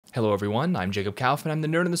Hello everyone, I'm Jacob Kaufman, I'm the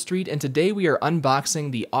nerd on the street, and today we are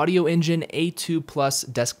unboxing the Audioengine A2 Plus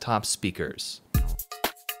desktop speakers.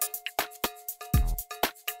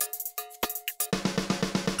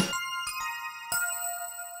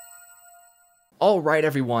 Alright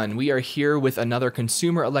everyone, we are here with another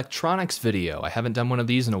consumer electronics video. I haven't done one of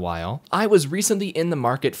these in a while. I was recently in the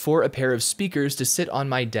market for a pair of speakers to sit on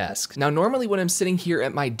my desk. Now normally when I'm sitting here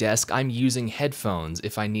at my desk, I'm using headphones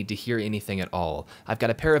if I need to hear anything at all. I've got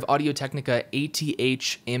a pair of Audio-Technica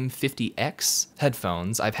ATH-M50X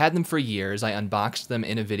headphones. I've had them for years, I unboxed them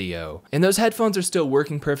in a video. And those headphones are still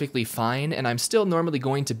working perfectly fine, and I'm still normally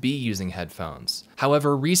going to be using headphones.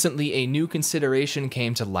 However, recently a new consideration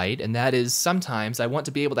came to light, and that is sometimes I want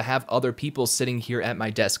to be able to have other people sitting here at my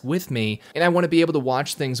desk with me, and I want to be able to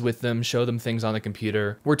watch things with them, show them things on the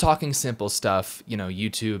computer. We're talking simple stuff, you know,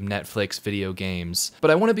 YouTube, Netflix, video games. But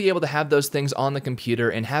I want to be able to have those things on the computer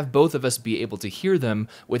and have both of us be able to hear them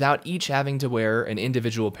without each having to wear an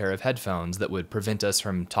individual pair of headphones that would prevent us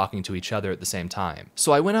from talking to each other at the same time.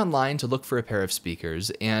 So I went online to look for a pair of speakers,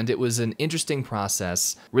 and it was an interesting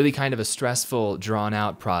process, really kind of a stressful, drawn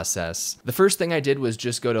out process. The first thing I did was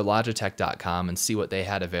just go to Logitech.com and see what they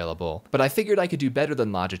had available. But I figured I could do better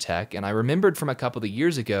than Logitech, and I remembered from a couple of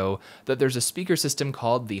years ago that there's a speaker system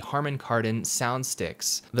called the Harman Kardon Sound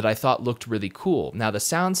Sticks that I thought looked really cool. Now the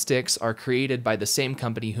Sound Sticks are created by the same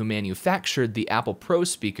company who manufactured the Apple Pro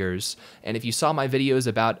speakers, and if you saw my videos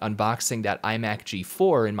about unboxing that iMac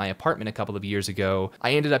G4 in my apartment a couple of years ago,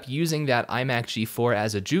 I ended up using that iMac G4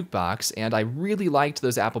 as a jukebox, and I really liked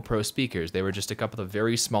those Apple Pro speakers. They were just a couple of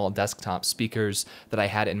very small desktop speakers that I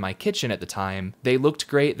had in my kitchen at the time. They looked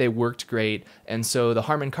great, they worked great, and so the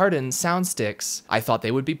Harman Kardon Sound Sticks, I thought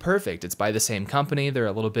they would be perfect. It's by the same company, they're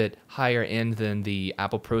a little bit higher end than the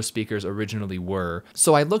Apple Pro speakers originally were,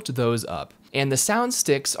 so I looked those up. And the Sound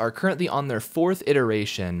Sticks are currently on their 4th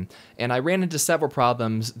iteration, and I ran into several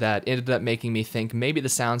problems that ended up making me think maybe the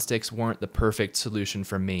Sound Sticks weren't the perfect solution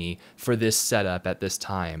for me for this setup at this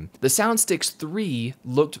time. The Sound Sticks 3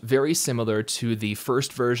 looked very similar to the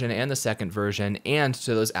first version and the second version and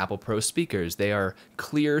to those Apple Pro speakers. They are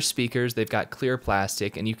clear speakers, they've got clear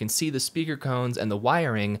plastic, and you can see the speaker cones and the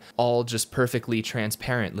wiring all just perfectly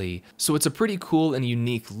transparently. So it's a pretty cool and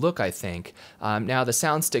unique look, I think. Now the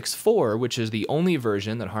Sound Sticks 4, which is the only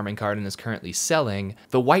version that Harman Kardon is currently selling,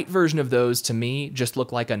 the white version of those to me just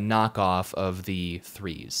look like a knockoff of the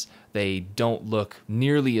 3s. They don't look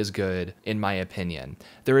nearly as good, in my opinion.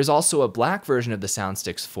 There is also a black version of the Sound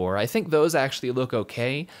Sticks 4. I think those actually look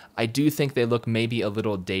okay. I do think they look maybe a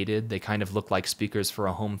little dated. They kind of look like speakers for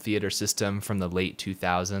a home theater system from the late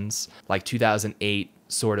 2000s, like 2008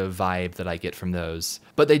 sort of vibe that I get from those.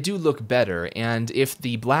 But they do look better, and if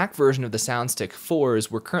the black version of the Soundstick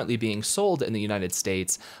 4s were currently being sold in the United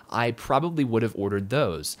States, I probably would have ordered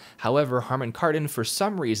those. However, Harman Kardon, for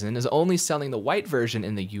some reason, is only selling the white version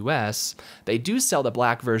in the US. They do sell the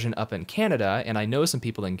black version up in Canada, and I know some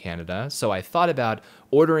people in Canada, so I thought about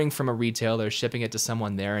ordering from a retailer, shipping it to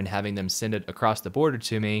someone there, and having them send it across the border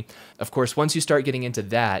to me. Of course, once you start getting into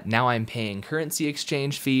that, now I'm paying currency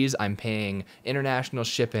exchange fees, I'm paying international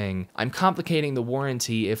shipping, I'm complicating the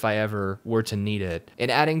warranty if I ever were to need it,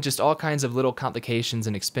 and adding just all kinds of little complications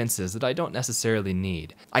and expenses that I don't necessarily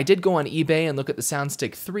need. I did go on eBay and look at the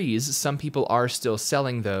Soundstick 3s. Some people are still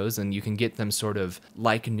selling those, and you can get them sort of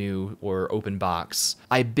like new or open box.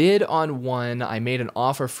 I bid on one, I made an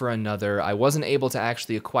offer for another. I wasn't able to actually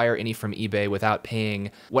acquire any from eBay without paying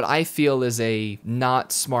what I feel is a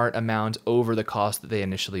not smart amount over the cost that they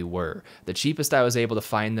initially were. The cheapest I was able to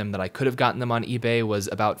find them that I could have gotten them on eBay was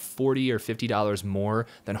about $40 or $50 more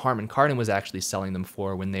than Harman Kardon was actually selling them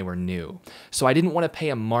for when they were new. So I didn't want to pay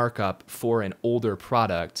a markup for an older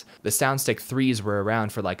product. The Soundstick 3s were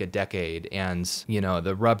around for like a decade, and you know,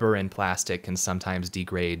 the rubber and plastic can sometimes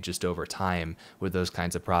degrade just over time with those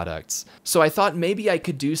kinds of products. So I thought maybe I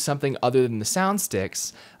could do something other than the Soundsticks.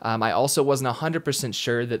 I also wasn't 100%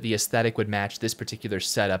 sure that the aesthetic would match this particular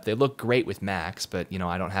setup. They look great with Macs, but you know,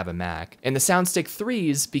 I don't have a Mac. And the Soundstick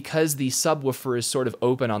 3s, because the subwoofer is sort of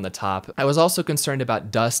open on the top, I was also concerned about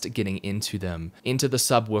dust getting into them, into the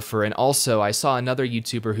subwoofer. And also I saw another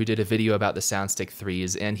YouTuber who did a video about the Soundstick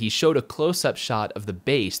 3s, and he showed a close-up shot of the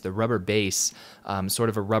base, the rubber base, sort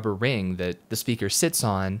of a rubber ring that the speaker sits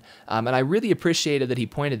on. And I really appreciated that he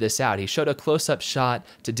pointed this out. He showed a close-up shot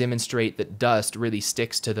to demonstrate that dust really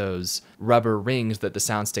sticks to those rubber rings that the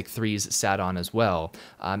Soundstick 3s sat on as well.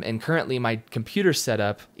 And currently my computer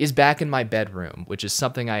setup is back in my bedroom, which is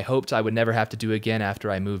something I hoped I would never have to do again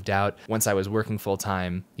after I moved out. Once I was working full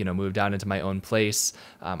time, moved out into my own place.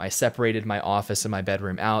 I separated my office and my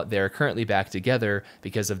bedroom out. They're currently back together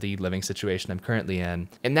because of the living situation I'm currently in.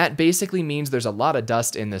 And that basically means there's a lot of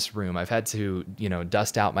dust in this room. I've had to,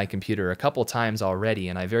 dust out my computer a couple times already,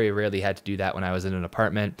 and I very rarely had to do that when I was in an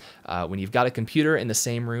apartment. When you've got a computer in the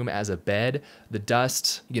same room as a bed, the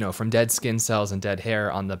dust, from dead skin cells and dead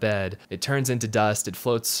hair on the bed, it turns into dust, it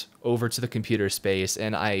floats over to the computer space,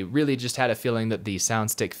 and I really just had a feeling that the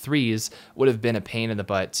Soundstick 3s would have been a pain in the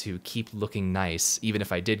butt to keep looking nice, even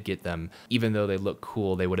if I did get them. Even though they look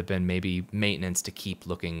cool, they would have been maybe maintenance to keep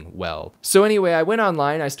looking well. So anyway, I went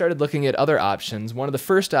online, I started looking at other options. One of the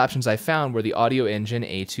first options I found were the Audioengine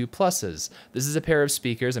A2 Pluses. This is a pair of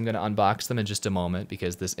speakers. I'm going to unbox them in just a moment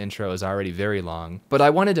because this intro is already very long. But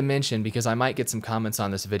I wanted to mention, because I might get some comments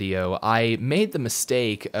on this video, I made the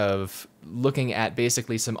mistake of looking at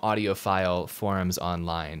basically some audiophile forums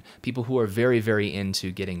online, people who are very, very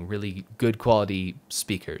into getting really good quality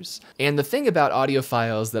speakers. And the thing about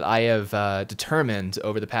audiophiles that I have determined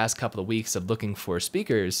over the past couple of weeks of looking for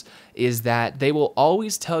speakers is that they will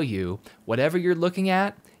always tell you whatever you're looking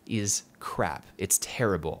at is crap. It's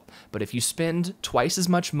terrible. But if you spend twice as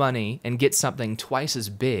much money and get something twice as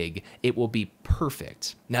big, it will be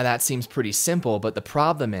perfect. Now that seems pretty simple, but the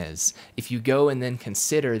problem is if you go and then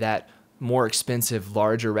consider that more expensive,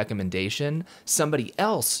 larger recommendation, somebody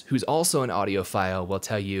else who's also an audiophile will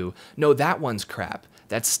tell you, no, that one's crap.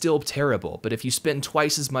 That's still terrible, but if you spend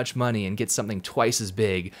twice as much money and get something twice as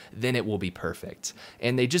big, then it will be perfect.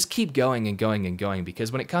 And they just keep going and going and going,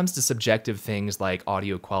 because when it comes to subjective things like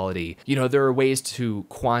audio quality, there are ways to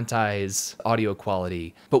quantize audio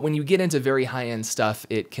quality, but when you get into very high-end stuff,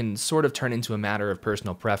 it can sort of turn into a matter of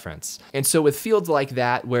personal preference. And so with fields like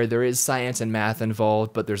that, where there is science and math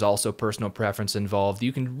involved, but there's also personal preference involved,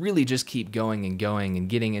 you can really just keep going and going and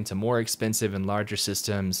getting into more expensive and larger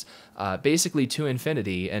systems, basically to infinity,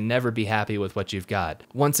 and never be happy with what you've got.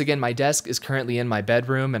 Once again, my desk is currently in my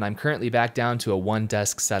bedroom, and I'm currently back down to a one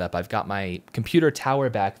desk setup. I've got my computer tower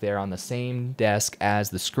back there on the same desk as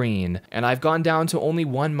the screen, and I've gone down to only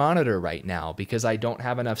one monitor right now because I don't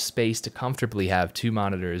have enough space to comfortably have two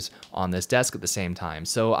monitors on this desk at the same time.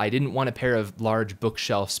 So I didn't want a pair of large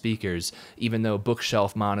bookshelf speakers, even though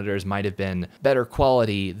bookshelf monitors might have been better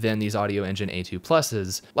quality than these Audioengine A2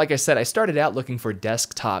 Pluses. Like I said, I started out looking for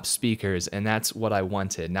desktop speakers, and that's what I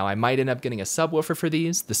wanted. Now I might end up getting a subwoofer for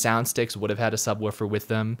these. The Soundsticks would have had a subwoofer with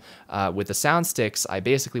them. With the Soundsticks, I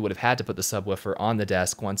basically would have had to put the subwoofer on the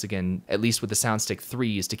desk once again, at least with the Soundstick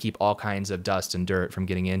 3s, to keep all kinds of dust and dirt from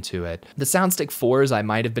getting into it. The Soundstick 4s, I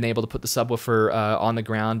might have been able to put the subwoofer on the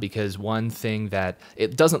ground, because one thing that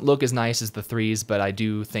it doesn't look as nice as the 3s, but I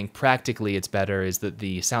do think practically it's better, is that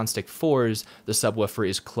the Soundstick 4s, the subwoofer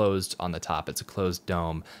is closed on the top. It's a closed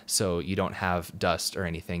dome, so you don't have dust or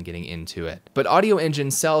anything getting into it. But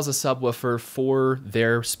Audioengine sells a subwoofer for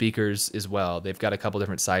their speakers as well. They've got a couple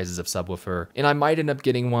different sizes of subwoofer, and I might end up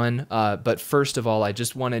getting one, but first of all, I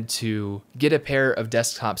just wanted to get a pair of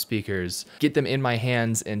desktop speakers, get them in my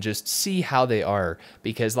hands, and just see how they are,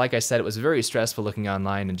 because like I said, it was very stressful looking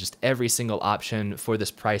online, and just every single option for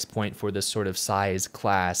this price point, for this sort of size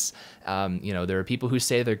class, there are people who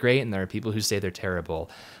say they're great, and there are people who say they're terrible.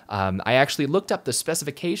 I actually looked up the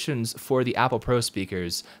specifications for the Apple Pro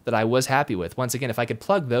speakers that I was happy with. Once again, if I could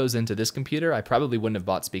plug those into this computer, I probably wouldn't have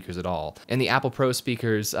bought speakers at all. And the Apple Pro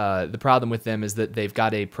speakers, the problem with them is that they've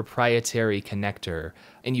got a proprietary connector,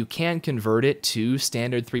 and you can convert it to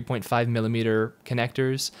standard 3.5mm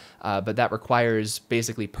connectors, but that requires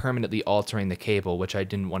basically permanently altering the cable, which I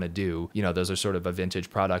didn't want to do. Those are sort of a vintage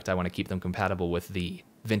product. I want to keep them compatible with the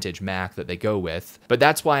vintage Mac that they go with. But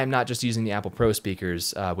that's why I'm not just using the Apple Pro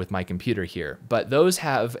speakers with my computer here. But those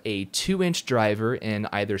have a 2-inch driver in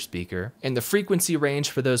either speaker, and the frequency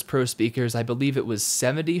range for those Pro speakers, I believe it was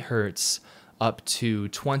 70 Hertz up to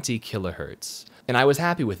 20 kilohertz. And I was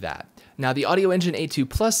happy with that. Now the Audioengine A2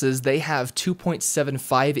 Pluses, they have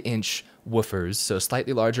 2.75-inch woofers, so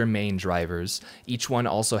slightly larger main drivers. Each one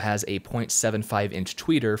also has a 0.75-inch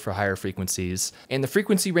tweeter for higher frequencies, and the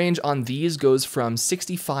frequency range on these goes from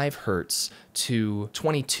 65 Hertz to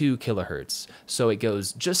 22 kilohertz. So it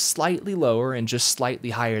goes just slightly lower and just slightly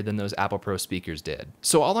higher than those Apple Pro speakers did.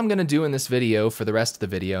 So all I'm gonna do in this video for the rest of the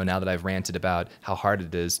video, now that I've ranted about how hard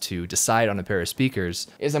it is to decide on a pair of speakers,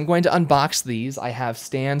 is I'm going to unbox these. I have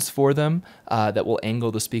stands for them that will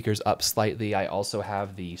angle the speakers up slightly. I also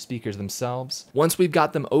have the speakers themselves. Once we've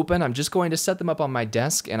got them open, I'm just going to set them up on my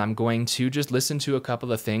desk and I'm going to just listen to a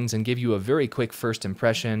couple of things and give you a very quick first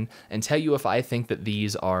impression and tell you if I think that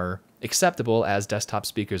these are acceptable as desktop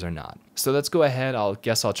speakers or not. So let's go ahead. I'll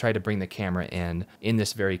try to bring the camera in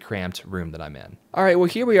this very cramped room that I'm in. All right, well,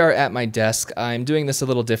 here we are at my desk. I'm doing this a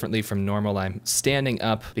little differently from normal. I'm standing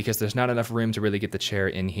up because there's not enough room to really get the chair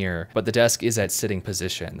in here, but the desk is at sitting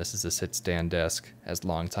position. This is a sit-stand desk, as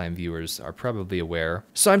longtime viewers are probably aware.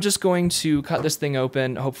 So I'm just going to cut this thing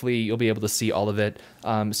open. Hopefully you'll be able to see all of it.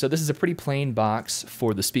 So this is a pretty plain box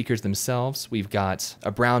for the speakers themselves. We've got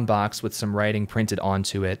a brown box with some writing printed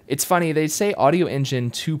onto it. It's funny, they say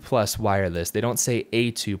Audioengine 2 Plus wireless. They don't say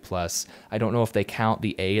A2 Plus. I don't know if they count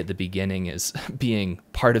the A at the beginning as being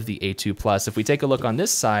part of the A2 Plus. If we take a look on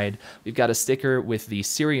this side, we've got a sticker with the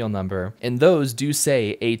serial number, and those do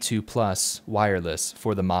say A2 Plus wireless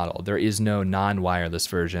for the model. There is no non-wireless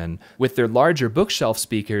version. With their larger bookshelf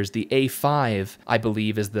speakers, the A5, I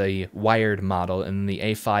believe, is the wired model, and the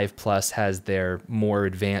A5 Plus has their more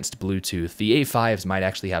advanced Bluetooth. The A5s might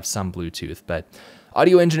actually have some Bluetooth, but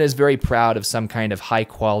Audioengine is very proud of some kind of high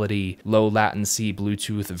quality, low latency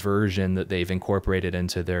Bluetooth version that they've incorporated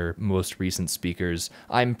into their most recent speakers.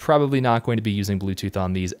 I'm probably not going to be using Bluetooth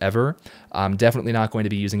on these ever. I'm definitely not going to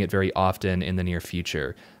be using it very often in the near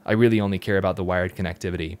future. I really only care about the wired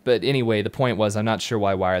connectivity. But anyway, the point was I'm not sure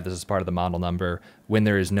why wireless is part of the model number when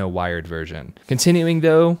there is no wired version. Continuing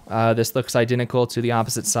though, this looks identical to the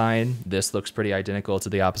opposite side. This looks pretty identical to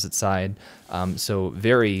the opposite side. So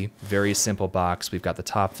very, very simple box. We've got the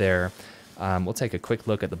top there. We'll take a quick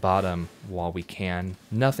look at the bottom while we can.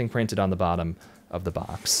 Nothing printed on the bottom of the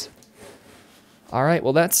box. All right,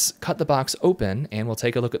 well, let's cut the box open and we'll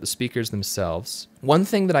take a look at the speakers themselves. One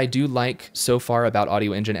thing that I do like so far about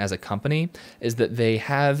Audioengine as a company is that they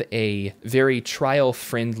have a very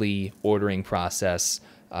trial-friendly ordering process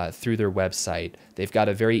through their website. They've got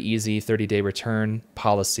a very easy 30-day return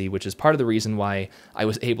policy, which is part of the reason why I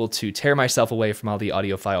was able to tear myself away from all the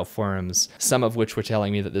audiophile forums, some of which were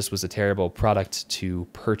telling me that this was a terrible product to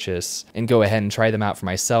purchase, and go ahead and try them out for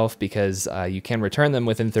myself because you can return them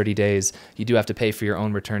within 30 days. You do have to pay for your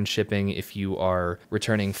own return shipping if you are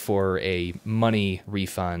returning for a money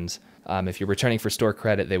refund. If you're returning for store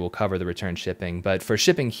credit, they will cover the return shipping. But for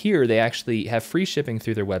shipping here, they actually have free shipping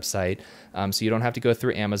through their website. So you don't have to go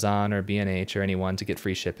through Amazon or B&H or anyone to get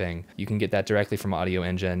free shipping. You can get that directly from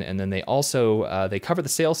Audioengine. And then they also, they cover the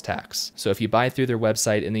sales tax. So if you buy through their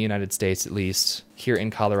website in the United States, at least, here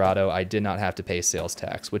in Colorado, I did not have to pay sales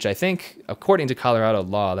tax, which I think, according to Colorado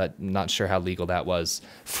law, I'm not sure how legal that was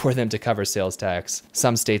for them to cover sales tax.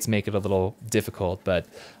 Some states make it a little difficult, but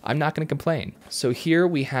I'm not going to complain. So here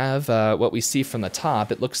we have what we see from the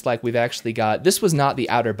top. It looks like we've actually got, this was not the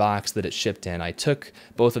outer box that it shipped in. I took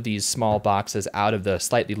both of these small boxes out of the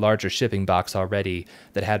slightly larger shipping box already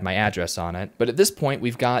that had my address on it. But at this point,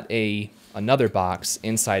 we've got another box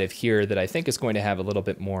inside of here that I think is going to have a little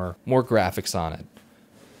bit more graphics on it.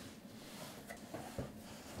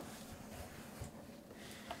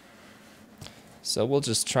 So we'll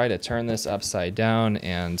just try to turn this upside down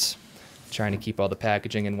and trying to keep all the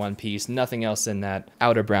packaging in one piece. Nothing else in that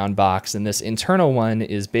outer brown box, and this internal one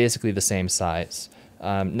is basically the same size.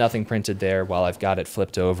 Nothing printed there while I've got it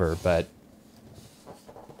flipped over, but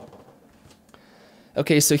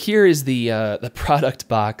okay, so here is the product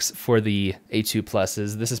box for the A2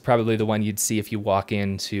 Pluses. This is probably the one you'd see if you walk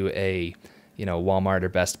into a Walmart or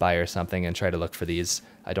Best Buy or something and try to look for these.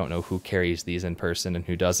 I don't know who carries these in person and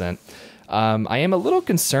who doesn't. I am a little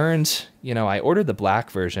concerned, I ordered the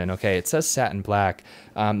black version. Okay, it says satin black.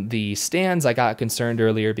 The stands, I got concerned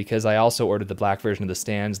earlier because I also ordered the black version of the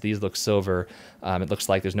stands. These look silver. It looks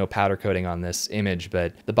like there's no powder coating on this image,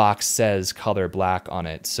 but the box says color black on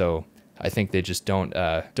it, so I think they just don't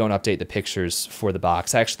update the pictures for the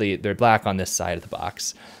box. Actually, they're black on this side of the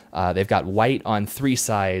box. They've got white on 3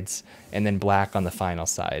 sides and then black on the final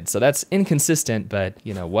side. So that's inconsistent, but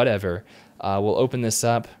whatever. We'll open this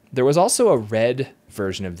up There was also a red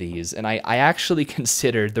version of these, and I actually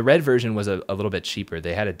considered, the red version was a little bit cheaper.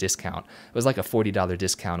 They had a discount. It was like a $40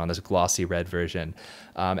 discount on this glossy red version.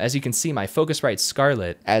 As you can see, my Focusrite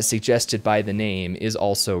Scarlett, as suggested by the name, is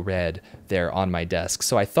also red there on my desk.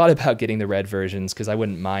 So I thought about getting the red versions because I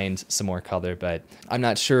wouldn't mind some more color, but I'm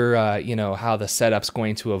not sure, you know, how the setup's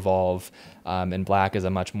going to evolve. And black is a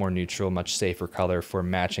much more neutral, much safer color for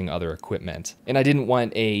matching other equipment. And I didn't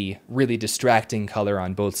want a really distracting color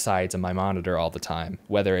on both sides of my monitor all the time.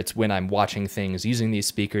 Whether it's when I'm watching things using these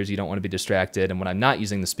speakers, you don't want to be distracted, and when I'm not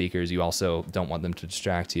using the speakers, you also don't want them to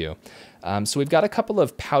distract you. So we've got a couple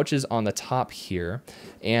of pouches on the top here,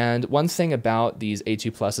 and one thing about these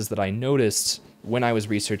A2 Pluses that I noticed when I was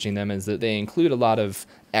researching them is that they include a lot of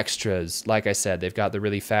extras. Like I said, they've got the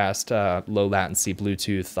really fast, low latency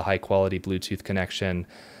Bluetooth, the high quality Bluetooth connection.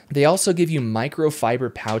 They also give you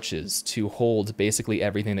microfiber pouches to hold basically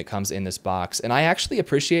everything that comes in this box. And I actually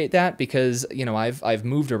appreciate that because, you know, I've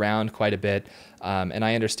moved around quite a bit, and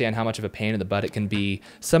I understand how much of a pain in the butt it can be.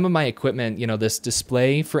 Some of my equipment, you know, this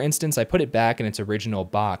display, for instance, I put it back in its original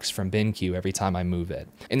box from BenQ every time I move it.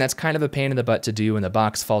 And that's kind of a pain in the butt to do, and the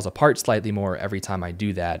box falls apart slightly more every time I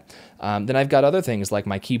do that. Then I've got other things like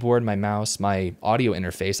my keyboard, my mouse, my audio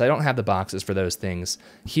interface. I don't have the boxes for those things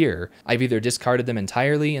here. I've either discarded them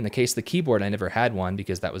entirely. In the case of the keyboard, I never had one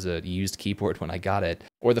because that was a used keyboard when I got it.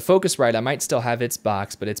 Or the Focusrite, I might still have its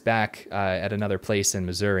box, but it's back at another place in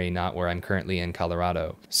Missouri, not where I'm currently in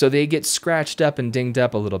Colorado. So they get scratched up and dinged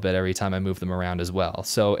up a little bit every time I move them around as well.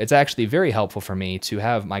 So it's actually very helpful for me to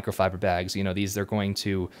have microfiber bags. You know, these are going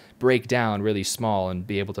to break down really small and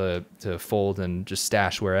be able to fold and just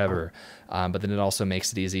stash wherever. But then it also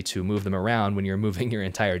makes it easy to move them around when you're moving your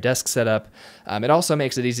entire desk setup. It also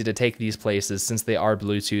makes it easy to take these places since they are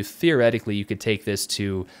Bluetooth. Theoretically, you could take this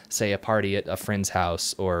to, say, a party at a friend's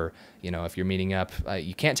house, or, you know, if you're meeting up,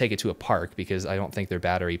 you can't take it to a park because I don't think they're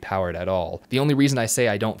battery powered at all. The only reason I say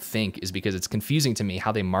I don't think is because it's confusing to me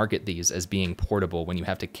how they market these as being portable when you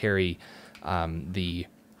have to carry the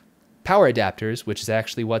power adapters, which is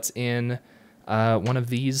actually what's in one of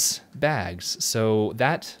these bags. So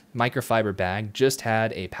that microfiber bag just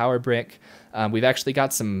had a power brick. We've actually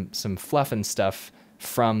got some fluff and stuff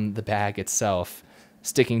from the bag itself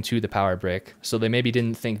sticking to the power brick, so they maybe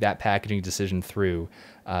didn't think that packaging decision through.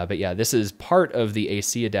 But yeah, this is part of the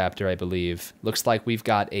AC adapter, I believe. Looks like we've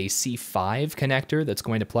got a C5 connector that's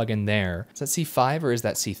going to plug in there. Is that C5 or is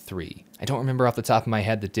that C3? I don't remember off the top of my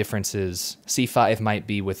head the differences. C5 might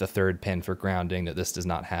be with a third pin for grounding that this does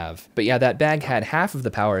not have. But yeah, that bag had half of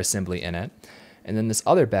the power assembly in it. And then this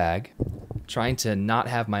other bag, trying to not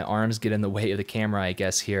have my arms get in the way of the camera, I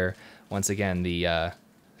guess here. Once again, the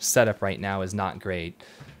setup right now is not great.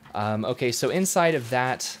 Okay, so inside of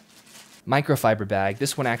that microfiber bag,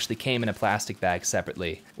 this one actually came in a plastic bag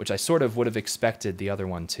separately, which I sort of would have expected the other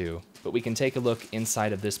one to. But we can take a look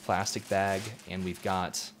inside of this plastic bag, and we've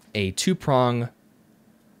got a 2-prong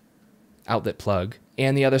outlet plug,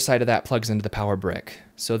 and the other side of that plugs into the power brick.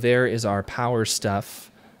 So there is our power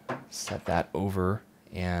stuff. Set that over,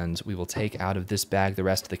 and we will take out of this bag the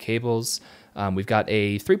rest of the cables. We've got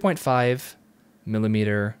a 3.5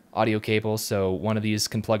 millimeter audio cable, so one of these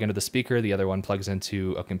can plug into the speaker, the other one plugs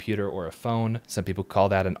into a computer or a phone. Some people call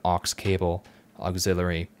that an aux cable,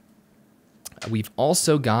 auxiliary. We've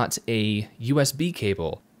also got a USB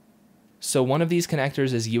cable. So one of these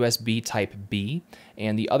connectors is USB type B,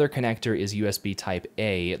 and the other connector is USB type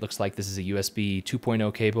A. It looks like this is a USB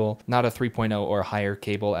 2.0 cable, not a 3.0 or higher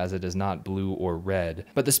cable, as it is not blue or red.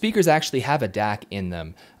 But the speakers actually have a DAC in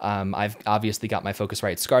them. I've obviously got my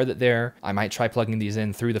Focusrite Scarlett there. I might try plugging these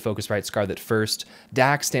in through the Focusrite Scarlett first.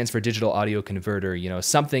 DAC stands for digital audio converter. You know,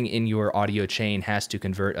 something in your audio chain has to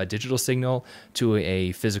convert a digital signal to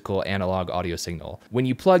a physical analog audio signal. When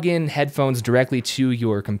you plug in headphones directly to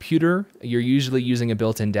your computer, you're usually using a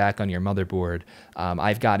built-in DAC on your motherboard.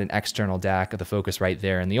 I've got an external DAC of the Focusrite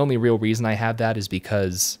there, and the only real reason I have that is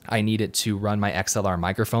because I need it to run my XLR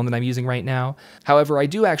microphone that I'm using right now. However, I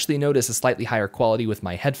do actually notice a slightly higher quality with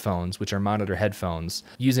my headphones, which are monitor headphones,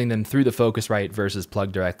 using them through the Focusrite versus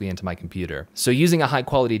plugged directly into my computer. So using a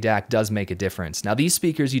high-quality DAC does make a difference. Now, these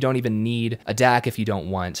speakers, you don't even need a DAC if you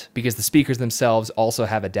don't want, because the speakers themselves also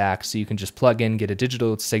have a DAC, so you can just plug in, get a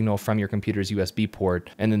digital signal from your computer's USB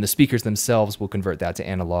port, and then the speakers themselves will convert that to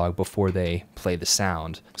analog before they play the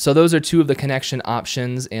sound. So those are two of the connection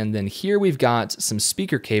options, and then here we've got some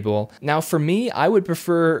speaker cable. Now for me, I would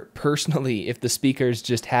prefer personally if the speakers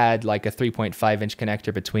just had like a 3.5-inch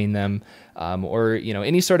connector between them, or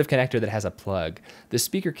any sort of connector that has a plug. The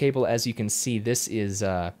speaker cable, as you can see, this is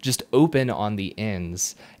just open on the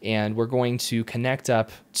ends, and we're going to connect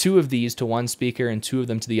up two of these to one speaker and two of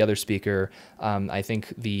them to the other speaker. I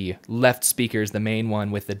think the left speaker is the main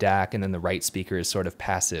one with the DAC, and then the right speaker is sort of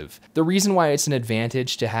passive. The reason why it's an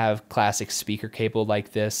advantage to have classic speaker cable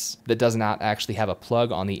like this that does not actually have a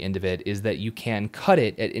plug on the end of it is that you can cut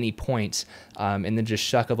it at any point, and then just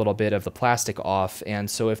shuck a little bit of the plastic off. And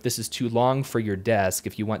so if this is too long for your desk,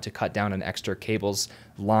 if you want to cut down on extra cables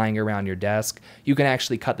lying around your desk, you can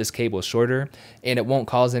actually cut this cable shorter, and it won't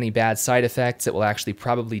cause any bad side effects. It will actually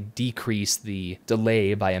probably decrease the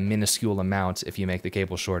delay by a minuscule amount if you make the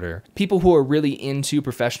cable shorter. People who are really into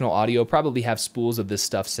professional audio probably have spools of this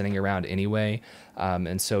stuff sitting around anyway,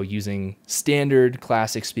 and so using standard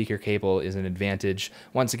classic speaker cable is an advantage.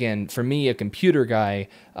 Once again, for me, a computer guy,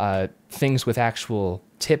 things with actual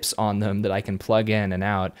tips on them that I can plug in and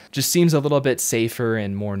out just seems a little bit safer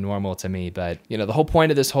and more normal to me. But the whole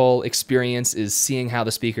point of this whole experience is seeing how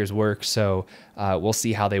the speakers work, so we'll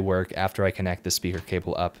see how they work after I connect the speaker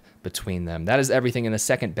cable up between them. That is everything in the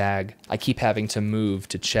second bag. I keep having to move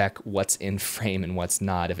to check what's in frame and what's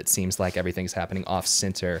not. If it seems like everything's happening off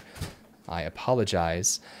center, I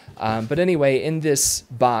apologize. But anyway, in this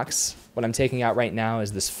box, what I'm taking out right now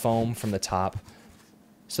is this foam from the top.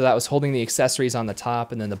 So that was holding the accessories on the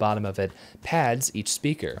top, and then the bottom of it pads each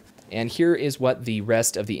speaker. And here is what the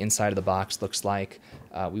rest of the inside of the box looks like.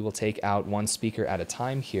 We will take out one speaker at a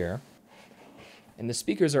time here. And the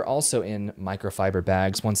speakers are also in microfiber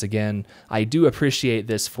bags. Once again, I do appreciate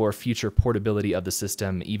this for future portability of the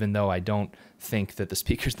system, even though I don't think that the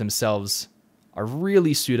speakers themselves are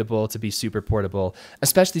really suitable to be super portable,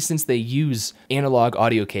 especially since they use analog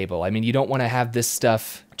audio cable. I mean, you don't want to have this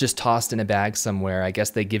stuff just tossed in a bag somewhere. I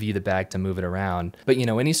guess they give you the bag to move it around. But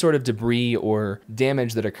any sort of debris or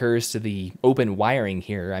damage that occurs to the open wiring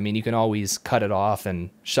here, I mean, you can always cut it off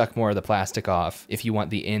and shuck more of the plastic off if you want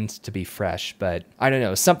the end to be fresh. But I don't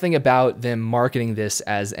know, something about them marketing this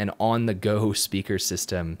as an on-the-go speaker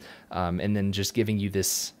system, and then just giving you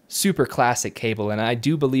this super classic cable, and I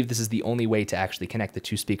do believe this is the only way to actually connect the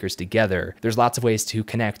two speakers together. There's lots of ways to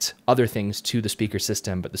connect other things to the speaker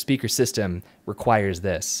system, but the speaker system requires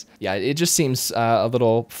this. Yeah, it just seems a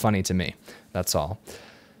little funny to me, that's all.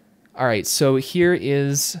 All right, so here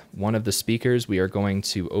is one of the speakers we are going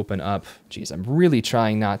to open up. Geez, I'm really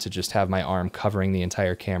trying not to just have my arm covering the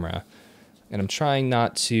entire camera, and I'm trying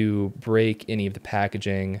not to break any of the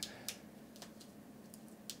packaging,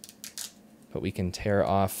 but we can tear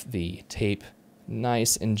off the tape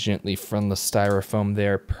nice and gently from the styrofoam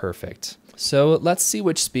there. Perfect. So let's see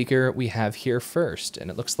which speaker we have here first,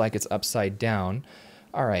 and it looks like it's upside down.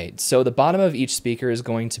 All right, so the bottom of each speaker is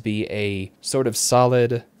going to be a sort of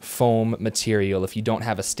solid foam material. If you don't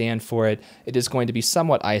have a stand for it, it is going to be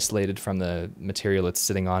somewhat isolated from the material it's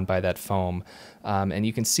sitting on by that foam. And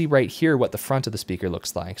you can see right here what the front of the speaker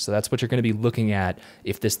looks like. So that's what you're going to be looking at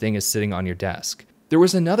if this thing is sitting on your desk. There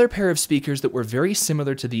was another pair of speakers that were very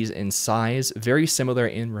similar to these in size, very similar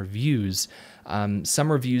in reviews. Some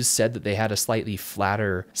reviews said that they had a slightly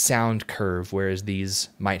flatter sound curve, whereas these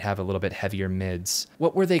might have a little bit heavier mids.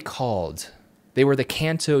 What were they called? They were the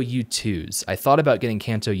Kanto U2s. I thought about getting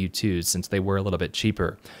Kanto U2s since they were a little bit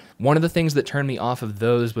cheaper. One of the things that turned me off of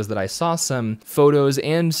those was that I saw some photos,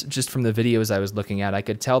 and just from the videos I was looking at, I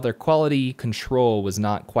could tell their quality control was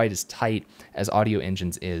not quite as tight as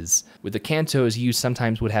Audioengine's is. With the Kantos, you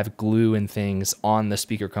sometimes would have glue and things on the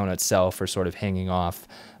speaker cone itself or sort of hanging off,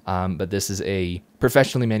 but this is a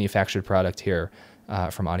professionally manufactured product here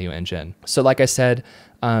from Audioengine. So like I said,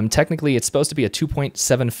 technically it's supposed to be a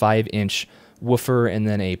 2.75-inch woofer and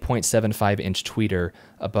then a 0.75-inch tweeter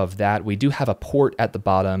above that. We do have a port at the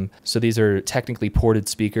bottom, so these are technically ported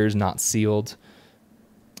speakers, not sealed.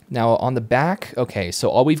 Now on the back, okay,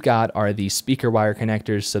 so all we've got are the speaker wire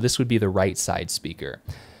connectors, so this would be the right side speaker.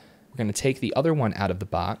 We're going to take the other one out of the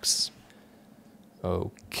box.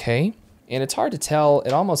 Okay, and it's hard to tell.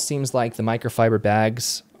 It almost seems like the microfiber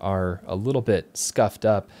bags are a little bit scuffed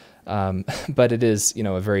up, but it is,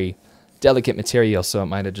 a very delicate material, so it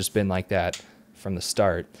might have just been like that from the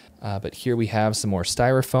start. But here we have some more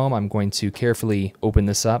styrofoam. I'm going to carefully open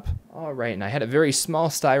this up. All right, and I had a very small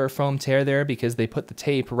styrofoam tear there because they put the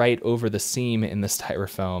tape right over the seam in the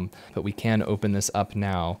styrofoam, but we can open this up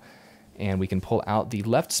now, and we can pull out the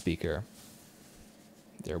left speaker.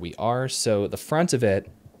 There we are. So the front of it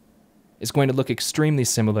is going to look extremely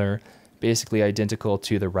similar, basically identical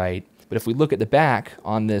to the right. But if we look at the back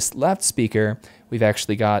on this left speaker, we've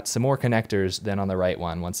actually got some more connectors than on the right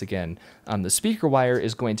one. Once again, the speaker wire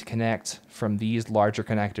is going to connect from these larger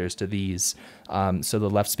connectors to these. So the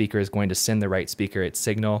left speaker is going to send the right speaker its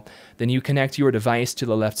signal. Then you connect your device to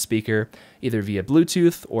the left speaker either via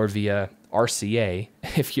Bluetooth or via RCA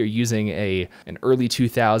if you're using an early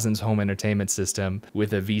 2000s home entertainment system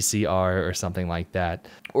with a VCR or something like that.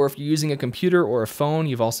 Or if you're using a computer or a phone,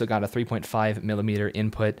 you've also got a 3.5 millimeter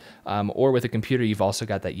input, or with a computer, you've also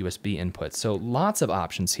got that USB input. So lots of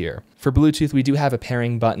options here. For Bluetooth, we do have a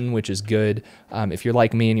pairing button, which is good. If you're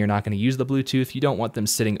like me and you're not going to use the Bluetooth, you don't want them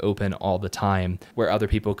sitting open all the time where other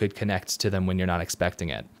people could connect to them when you're not expecting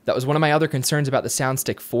it. That was one of my other concerns about the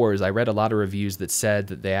SoundStick 4s. I read a lot of reviews that said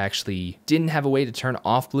that they actually didn't have a way to turn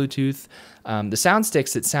off Bluetooth. The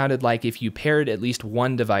SoundSticks, it sounded like if you paired at least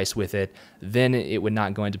one device with it, then it would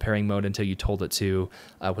not go into pairing mode until you told it to.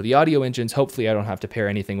 With the Audioengines, hopefully I don't have to pair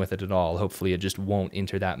anything with it at all. Hopefully it just won't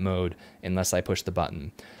enter that mode unless I push the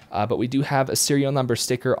button. But we do have a serial number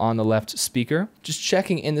sticker on the left speaker. Just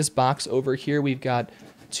checking in this box over here, we've got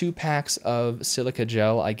 2 packs of silica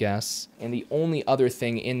gel, I guess. And the only other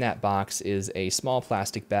thing in that box is a small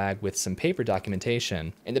plastic bag with some paper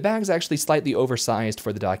documentation. And the bag's actually slightly oversized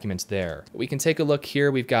for the documents there. We can take a look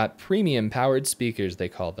here. We've got premium powered speakers, they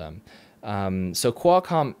call them. So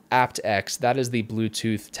Qualcomm aptX, that is the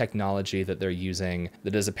Bluetooth technology that they're using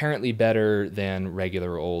that is apparently better than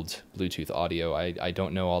regular old Bluetooth audio. I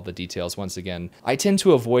don't know all the details. Once again, I tend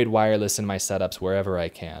to avoid wireless in my setups wherever I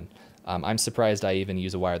can. I'm surprised I even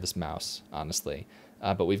use a wireless mouse, honestly.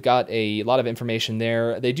 But we've got a lot of information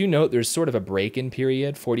there. They do note there's sort of a break-in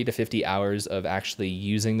period, 40 to 50 hours of actually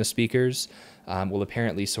using the speakers will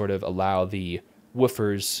apparently sort of allow the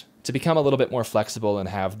woofers to become a little bit more flexible and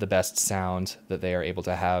have the best sound that they are able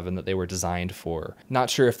to have and that they were designed for. Not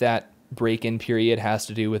sure if that break-in period has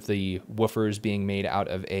to do with the woofers being made out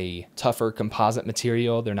of a tougher composite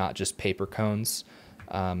material. They're not just paper cones.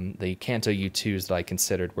 The Kanto U2s that I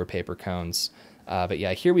considered were paper cones. But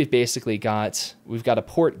yeah, here we've got a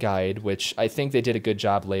port guide, which I think they did a good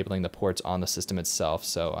job labeling the ports on the system itself,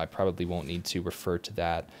 so I probably won't need to refer to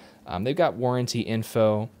that. They've got warranty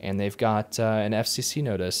info, and they've got an FCC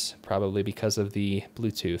notice, probably because of the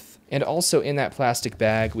Bluetooth. And also in that plastic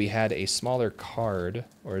bag, we had a smaller card,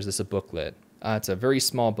 or is this a booklet? It's a very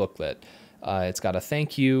small booklet. It's got a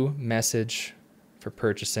thank you message for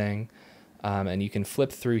purchasing, and you can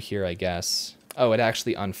flip through here, I guess. Oh, it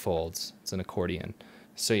actually unfolds. It's an accordion.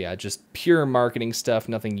 So yeah, just pure marketing stuff,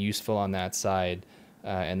 nothing useful on that side.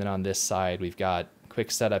 And then on this side, we've got quick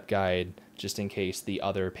setup guide, just in case the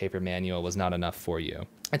other paper manual was not enough for you.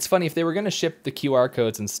 It's funny, if they were going to ship the QR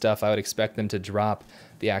codes and stuff, I would expect them to drop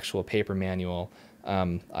the actual paper manual.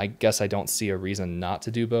 I guess I don't see a reason not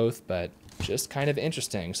to do both, but just kind of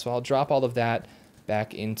interesting. So I'll drop all of that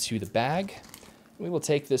back into the bag. We will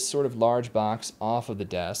take this sort of large box off of the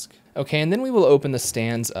desk. Okay, and then we will open the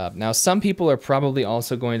stands up. Now, some people are probably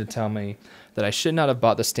also going to tell me that I should not have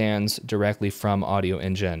bought the stands directly from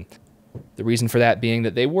Audioengine. The reason for that being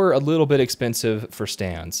that they were a little bit expensive for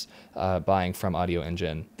stands, buying from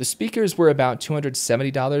Audioengine. The speakers were about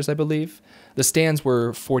 $270, I believe. The stands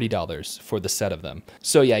were $40 for the set of them.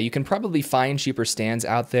 So yeah, you can probably find cheaper stands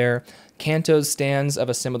out there. Kanto's stands of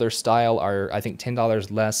a similar style are, I think,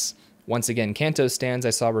 $10 less. Once again, Kanto stands, I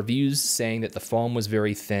saw reviews saying that the foam was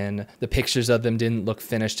very thin. The pictures of them didn't look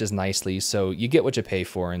finished as nicely, so you get what you pay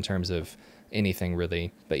for in terms of anything,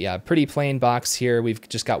 really. But yeah, pretty plain box here. We've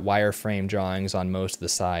just got wireframe drawings on most of the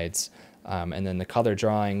sides, and then the color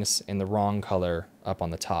drawings in the wrong color up on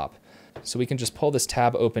the top. So we can just pull this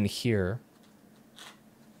tab open here.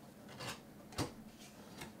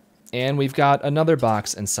 And we've got another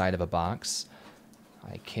box inside of a box.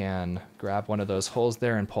 I can grab one of those holes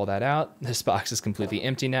there and pull that out. This box is completely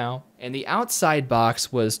empty now. And the outside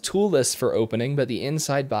box was toolless for opening, but the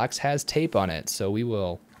inside box has tape on it. So we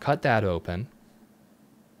will cut that open.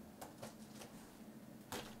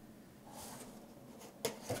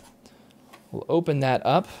 We'll open that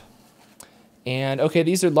up. And okay,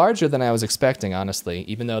 these are larger than I was expecting, honestly,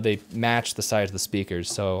 even though they match the size of the speakers,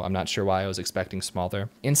 so I'm not sure why I was expecting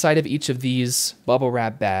smaller. Inside of each of these bubble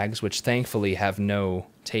wrap bags, which thankfully have no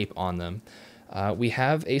tape on them, we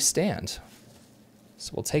have a stand.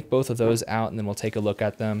 So we'll take both of those out and then we'll take a look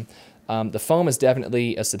at them. The foam is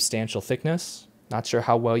definitely a substantial thickness. Not sure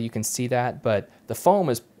how well you can see that, but the foam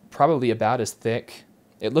is probably about as thick.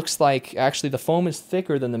 It looks like actually the foam is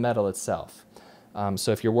thicker than the metal itself.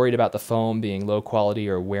 So if you're worried about the foam being low quality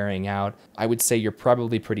or wearing out, I would say you're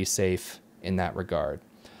probably pretty safe in that regard.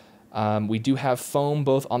 We do have foam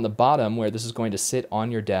both on the bottom where this is going to sit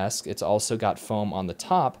on your desk. It's also got foam on the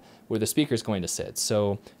top where the speaker is going to sit.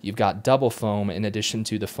 So you've got double foam in addition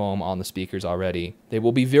to the foam on the speakers already. They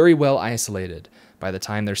will be very well isolated by the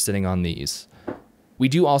time they're sitting on these. We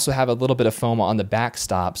do also have a little bit of foam on the back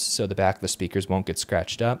stops so the back of the speakers won't get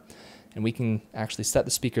scratched up. And we can actually set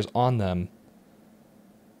the speakers on them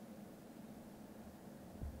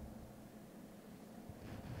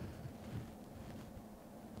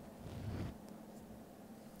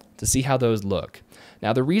to see how those look.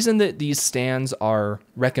 Now, the reason that these stands are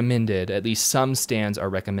recommended, at least some stands are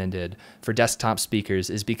recommended for desktop speakers,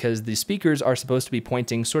 is because the speakers are supposed to be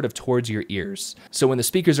pointing sort of towards your ears. So when the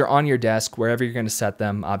speakers are on your desk, wherever you're going to set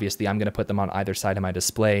them, obviously I'm going to put them on either side of my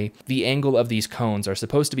display, the angle of these cones are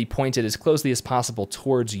supposed to be pointed as closely as possible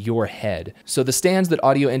towards your head. So the stands that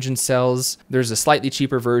Audioengine sells, there's a slightly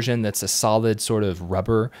cheaper version that's a solid sort of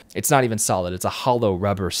rubber. It's not even solid, it's a hollow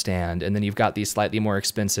rubber stand. And then you've got these slightly more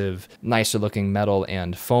expensive, nicer looking metal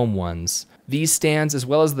and foam ones. These stands, as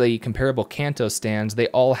well as the comparable Kanto stands, they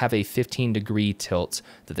all have a 15-degree tilt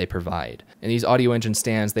that they provide. And these Audioengine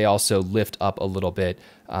stands, they also lift up a little bit,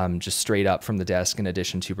 just straight up from the desk in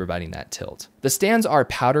addition to providing that tilt. The stands are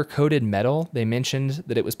powder-coated metal. They mentioned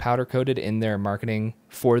that it was powder-coated in their marketing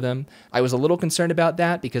for them. I was a little concerned about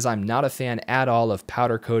that because I'm not a fan at all of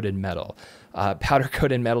powder-coated metal.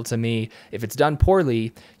 Powder-coated metal to me, if it's done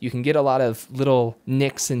poorly, you can get a lot of little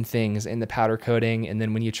nicks and things in the powder coating, and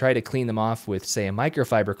then when you try to clean them off with, say, a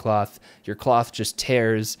microfiber cloth, your cloth just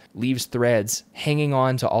tears, leaves threads hanging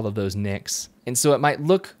on to all of those nicks. And so it might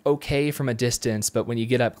look okay from a distance, but when you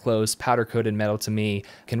get up close, powder-coated metal to me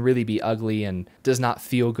can really be ugly and does not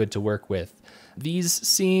feel good to work with. These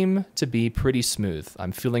seem to be pretty smooth.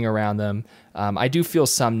 I'm feeling around them. I do feel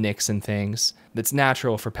some nicks and things. That's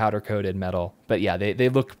natural for powder-coated metal, but yeah, they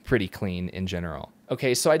look pretty clean in general.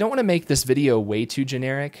 Okay, so I don't want to make this video way too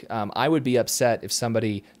generic. I would be upset if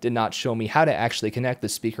somebody did not show me how to actually connect the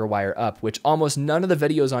speaker wire up, which almost none of the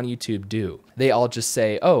videos on YouTube do. They all just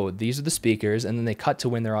say, oh, these are the speakers, and then they cut to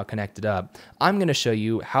when they're all connected up. I'm going to show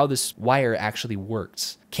you how this wire actually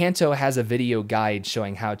works. Kanto has a video guide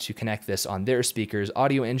showing how to connect this on their speakers.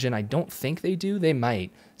 Audioengine, I don't think they do. They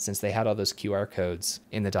might, since they had all those QR codes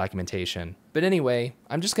in the documentation. But anyway,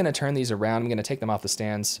 I'm just going to turn these around. I'm going to take them off the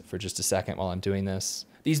stands for just a second while I'm doing this.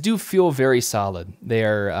 These do feel very solid. They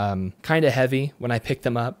are kind of heavy when I pick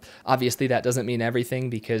them up. Obviously, that doesn't mean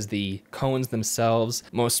everything because the cones themselves,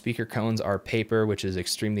 most speaker cones are paper, which is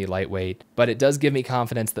extremely lightweight, but it does give me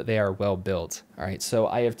confidence that they are well built. All right, so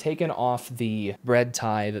I have taken off the bread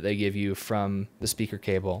tie that they give you from the speaker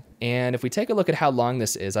cable. And if we take a look at how long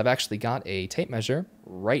this is, I've actually got a tape measure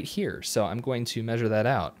right here. So I'm going to measure that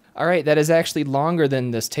out. All right, that is actually longer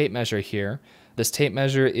than this tape measure here. This tape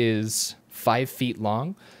measure is 5 feet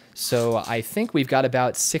long. So I think we've got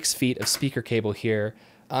about 6 feet of speaker cable here.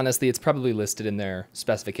 Honestly, it's probably listed in their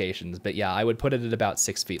specifications, but yeah, I would put it at about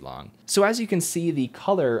 6 feet long. So as you can see, the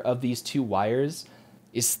color of these two wires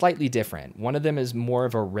is slightly different. One of them is more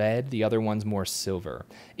of a red, the other one's more silver.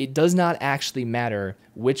 It does not actually matter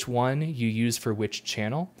which one you use for which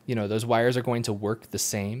channel. You know, those wires are going to work the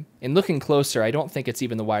same. And looking closer, I don't think it's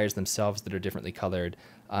even the wires themselves that are differently colored.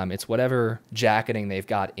 It's whatever jacketing they've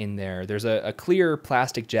got in there. There's a clear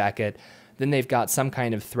plastic jacket, then they've got some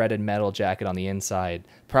kind of threaded metal jacket on the inside,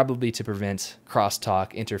 probably to prevent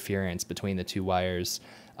crosstalk interference between the two wires.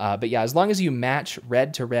 But yeah, as long as you match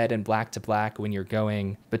red to red and black to black when you're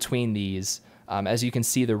going between these, as you can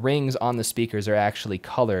see, the rings on the speakers are actually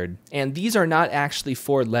colored. And these are not actually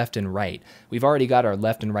for left and right. We've already got our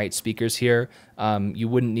left and right speakers here. You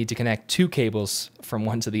wouldn't need to connect two cables from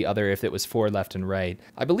one to the other if it was for left and right.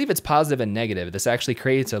 I believe it's positive and negative. This actually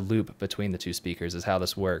creates a loop between the two speakers is how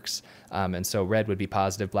this works. And so red would be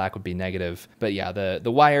positive, black would be negative. But yeah,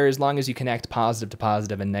 the wire, as long as you connect positive to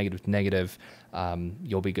positive and negative to negative,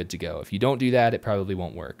 you'll be good to go. If you don't do that, it probably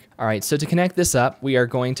won't work. All right, so to connect this up, we are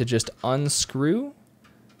going to just unscrew.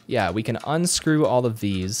 Yeah, we can unscrew all of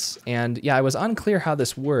these. And yeah, I was unclear how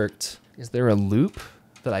this worked. Is there a loop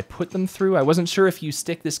that I put them through? I wasn't sure if you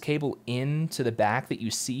stick this cable into the back that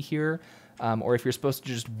you see here, or if you're supposed to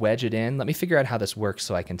just wedge it in. Let me figure out how this works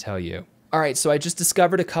so I can tell you. All right, so I just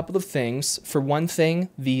discovered a couple of things. For one thing,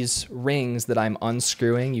 these rings that I'm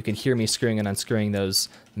unscrewing, you can hear me screwing and unscrewing those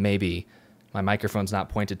maybe. My microphone's not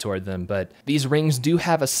pointed toward them, but these rings do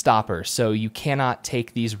have a stopper, so you cannot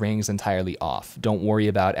take these rings entirely off. Don't worry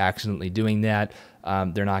about accidentally doing that.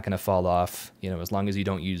 They're not gonna fall off, you know, as long as you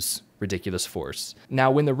don't use ridiculous force.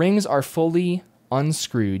 Now, when the rings are fully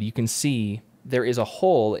unscrewed, you can see there is a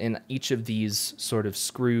hole in each of these sort of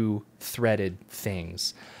screw threaded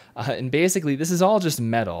things. And basically, this is all just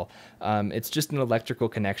metal. It's just an electrical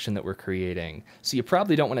connection that we're creating. So you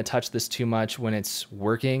probably don't want to touch this too much when it's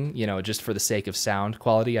working, you know, just for the sake of sound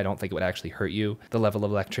quality. I don't think it would actually hurt you, the level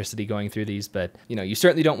of electricity going through these, but you know, you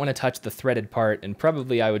certainly don't want to touch the threaded part, and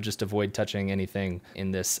probably I would just avoid touching anything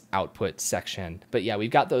in this output section. But yeah,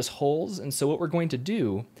 we've got those holes, and so what we're going to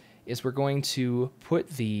do is we're going to put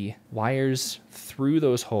the wires through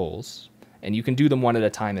those holes, and you can do them one at a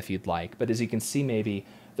time if you'd like, but as you can see, maybe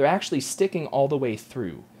they're actually sticking all the way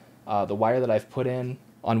through. The wire that I've put in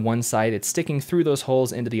on one side, it's sticking through those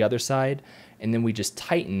holes into the other side, and then we just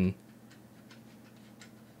tighten.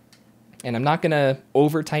 And I'm not gonna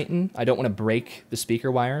over tighten. I don't wanna break the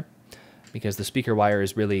speaker wire, because the speaker wire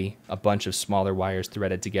is really a bunch of smaller wires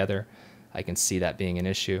threaded together. I can see that being an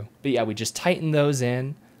issue. But yeah, we just tighten those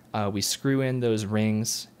in, we screw in those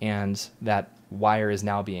rings, and that wire is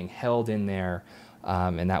now being held in there,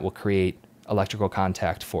 and that will create electrical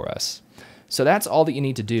contact for us. So that's all that you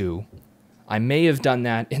need to do. I may have done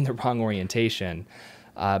that in the wrong orientation,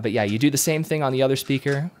 but yeah, you do the same thing on the other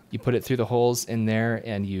speaker. You put it through the holes in there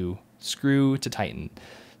and you screw to tighten.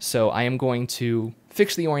 So I am going to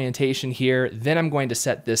fix the orientation here, then I'm going to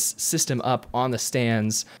set this system up on the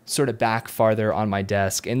stands, sort of back farther on my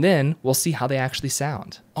desk, and then we'll see how they actually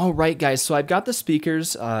sound. All right, guys, so I've got the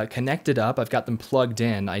speakers connected up, I've got them plugged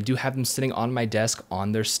in. I do have them sitting on my desk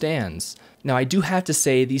on their stands. Now, I do have to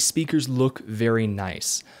say these speakers look very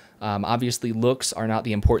nice. Obviously, looks are not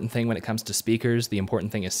the important thing when it comes to speakers. The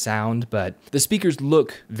important thing is sound, but the speakers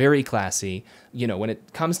look very classy. You know, when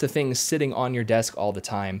it comes to things sitting on your desk all the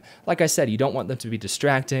time, like I said, you don't want them to be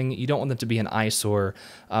distracting. You don't want them to be an eyesore.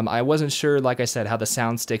 I wasn't sure, like I said, how the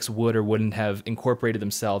sound sticks would or wouldn't have incorporated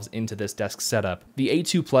themselves into this desk setup. The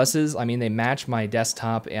A2 Pluses, I mean, they match my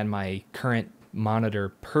desktop and my current monitor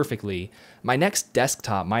perfectly. My next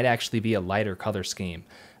desktop might actually be a lighter color scheme.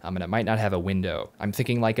 And it might not have a window. I'm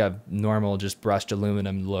thinking like a normal, just brushed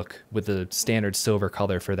aluminum look with the standard silver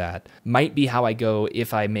color for that. Might be how I go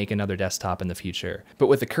if I make another desktop in the future. But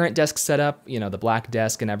with the current desk setup, you know, the black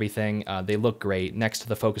desk and everything, they look great. Next to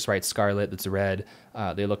the Focusrite Scarlett that's red,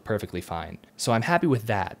 they look perfectly fine. So I'm happy with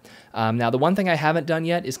that. Now, the one thing I haven't done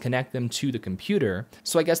yet is connect them to the computer.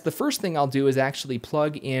 So I guess the first thing I'll do is actually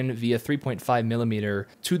plug in via 3.5mm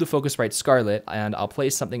to the Focusrite Scarlett, and I'll play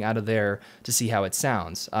something out of there to see how it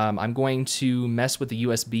sounds. I'm going to mess with the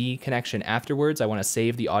USB connection afterwards. I want to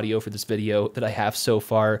save the audio for this video that I have so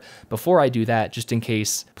far before I do that, just in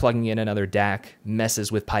case plugging in another DAC messes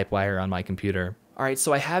with pipe wire on my computer. All right,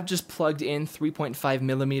 so I have just plugged in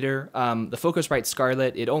 3.5mm. The Focusrite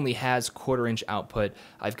Scarlett, it only has 1/4-inch output.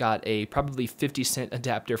 I've got a probably 50-cent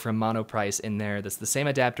adapter from Monoprice in there. That's the same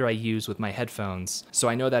adapter I use with my headphones, so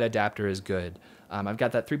I know that adapter is good. I've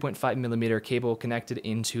got that 3.5mm cable connected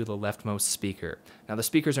into the leftmost speaker. Now the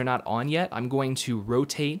speakers are not on yet. I'm going to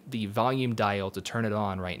rotate the volume dial to turn it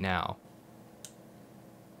on right now.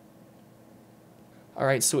 All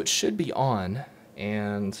right, so it should be on,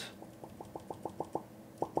 and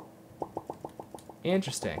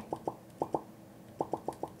interesting.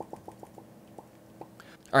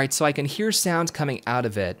 All right, so I can hear sound coming out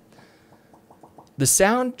of it. The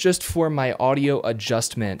sound just for my audio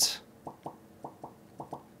adjustment,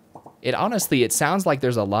 it sounds like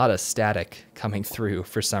there's a lot of static coming through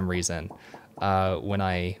for some reason when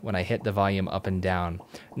I hit the volume up and down.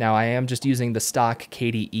 Now I am just using the stock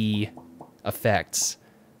KDE effects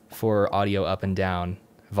for audio up and down,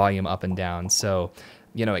 volume up and down. So,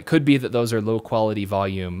 you know, it could be that those are low quality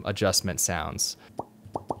volume adjustment sounds.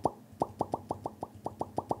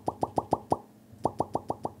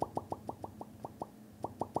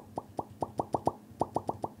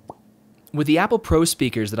 With the Apple Pro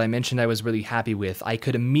speakers that I mentioned I was really happy with, I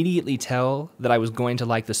could immediately tell that I was going to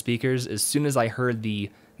like the speakers as soon as I heard the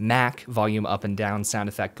Mac volume up and down sound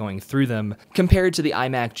effect going through them compared to the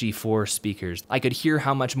iMac G4 speakers. I could hear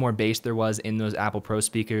how much more bass there was in those Apple Pro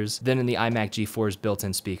speakers than in the iMac G4's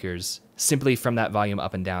built-in speakers, simply from that volume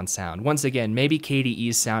up and down sound. Once again, maybe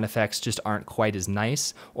KDE's sound effects just aren't quite as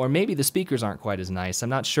nice, or maybe the speakers aren't quite as nice. I'm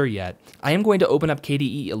not sure yet. I am going to open up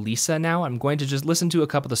KDE Elisa now. I'm going to just listen to a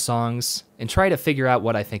couple of the songs and try to figure out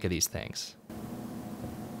what I think of these things.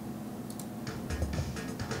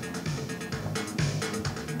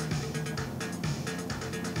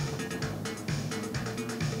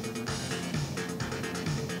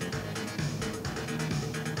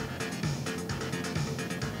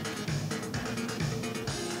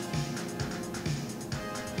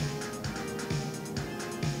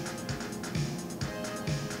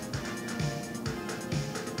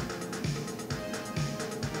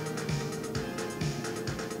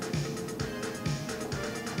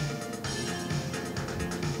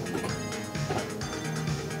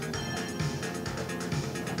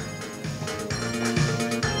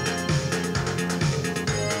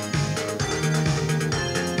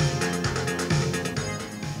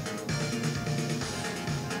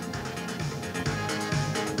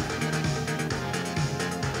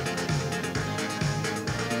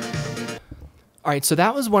 All right, so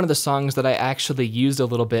that was one of the songs that I actually used a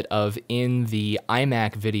little bit of in the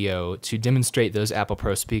iMac video to demonstrate those Apple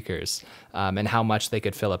Pro speakers and how much they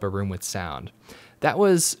could fill up a room with sound. That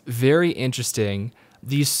was very interesting.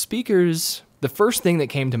 These speakers, the first thing that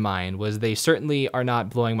came to mind was they certainly are not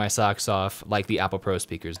blowing my socks off like the Apple Pro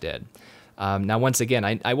speakers did. Now, once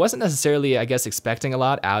again, I wasn't necessarily, I guess, expecting a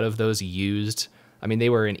lot out of those used. I mean,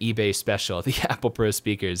 they were an eBay special, the Apple Pro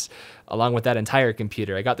speakers, along with that entire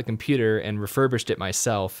computer. I got the computer and refurbished it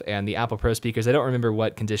myself, and the Apple Pro speakers, I don't remember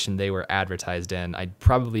what condition they were advertised in. I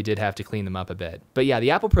probably did have to clean them up a bit. But yeah,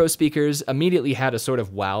 the Apple Pro speakers immediately had a sort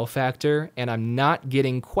of wow factor, and I'm not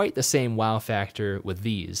getting quite the same wow factor with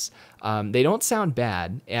these. They don't sound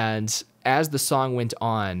bad, and as the song went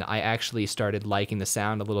on, I actually started liking the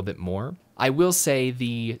sound a little bit more. I will say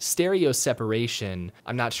the stereo separation,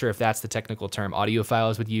 I'm not sure if that's the technical term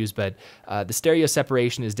audiophiles would use, but the stereo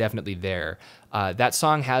separation is definitely there. That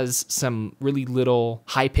song has some really little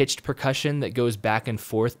high-pitched percussion that goes back and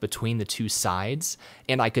forth between the two sides,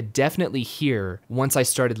 and I could definitely hear, once I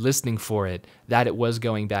started listening for it, that it was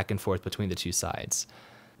going back and forth between the two sides.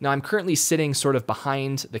 Now, I'm currently sitting sort of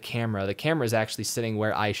behind the camera. The camera is actually sitting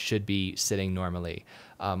where I should be sitting normally,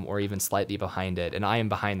 or even slightly behind it, and I am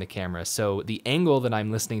behind the camera. So the angle that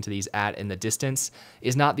I'm listening to these at in the distance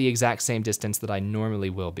is not the exact same distance that I normally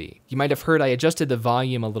will be. You might have heard I adjusted the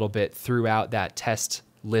volume a little bit throughout that test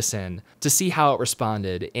listen to see how it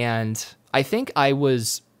responded, and I think I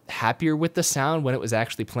was happier with the sound when it was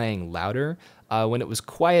actually playing louder. When it was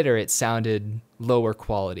quieter, it sounded lower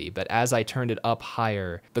quality, but as I turned it up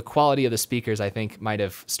higher, the quality of the speakers I think might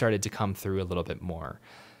have started to come through a little bit more.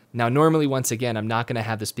 Now, normally, once again, I'm not going to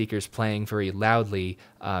have the speakers playing very loudly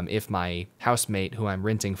if my housemate who I'm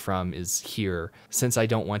renting from is here, since I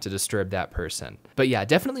don't want to disturb that person. But yeah,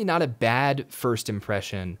 definitely not a bad first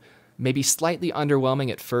impression. Maybe slightly underwhelming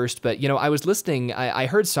at first, but I was listening, I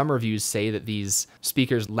heard some reviews say that these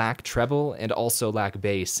speakers lack treble and also lack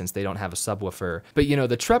bass since they don't have a subwoofer. But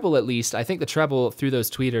the treble, at least, I think the treble through those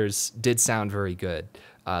tweeters did sound very good,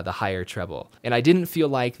 the higher treble. And I didn't feel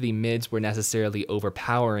like the mids were necessarily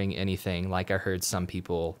overpowering anything like I heard some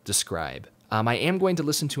people describe. I am going to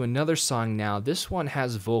listen to another song now. This one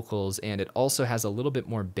has vocals and it also has a little bit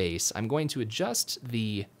more bass. I'm going to adjust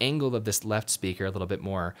the angle of this left speaker a little bit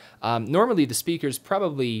more. Normally the speakers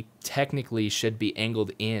probably technically should be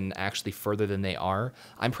angled in actually further than they are.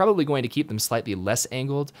 I'm probably going to keep them slightly less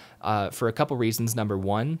angled for a couple reasons. Number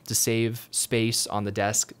one, to save space on the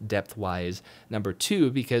desk depth-wise. Number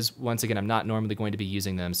two, because once again, I'm not normally going to be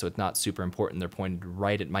using them, so it's not super important. They're pointed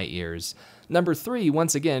right at my ears. Number three,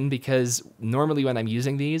 once again, because normally when I'm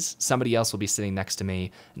using these, somebody else will be sitting next to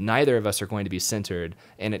me. Neither of us are going to be centered,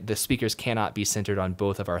 and the speakers cannot be centered on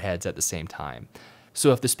both of our heads at the same time.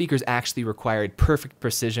 So if the speakers actually required perfect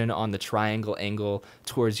precision on the triangle angle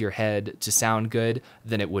towards your head to sound good,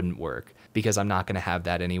 then it wouldn't work, because I'm not going to have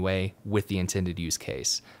that anyway with the intended use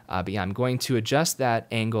case. But yeah, I'm going to adjust that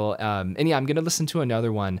angle, and yeah, I'm going to listen to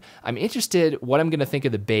another one. I'm interested what I'm going to think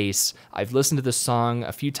of the bass. I've listened to the song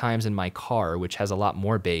a few times in my car, which has a lot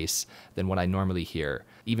more bass than what I normally hear,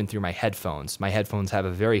 even through my headphones. My headphones have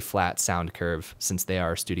a very flat sound curve since they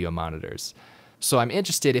are studio monitors. So I'm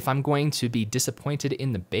interested if I'm going to be disappointed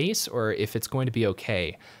in the bass or if it's going to be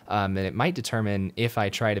okay. And it might determine if I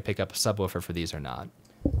try to pick up a subwoofer for these or not.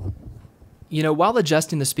 While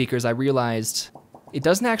adjusting the speakers, I realized it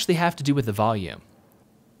doesn't actually have to do with the volume.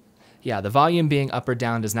 Yeah, the volume being up or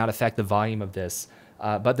down does not affect the volume of this,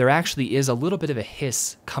 but there actually is a little bit of a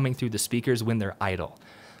hiss coming through the speakers when they're idle.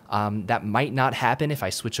 That might not happen if I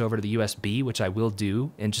switch over to the USB, which I will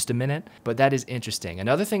do in just a minute, but that is interesting.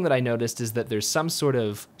 Another thing that I noticed is that there's some sort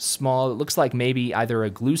of small, it looks like maybe either a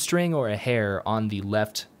glue string or a hair on the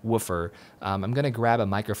left woofer. I'm going to grab a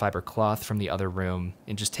microfiber cloth from the other room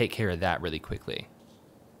and just take care of that really quickly.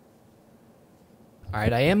 All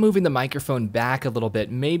right, I am moving the microphone back a little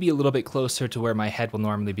bit, maybe a little bit closer to where my head will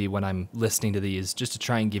normally be when I'm listening to these, just to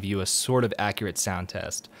try and give you a sort of accurate sound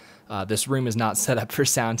test. This room is not set up for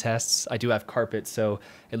sound tests. I do have carpet, so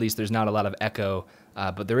at least there's not a lot of echo,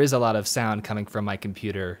 but there is a lot of sound coming from my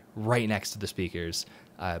computer right next to the speakers,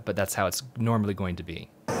 but that's how it's normally going to be.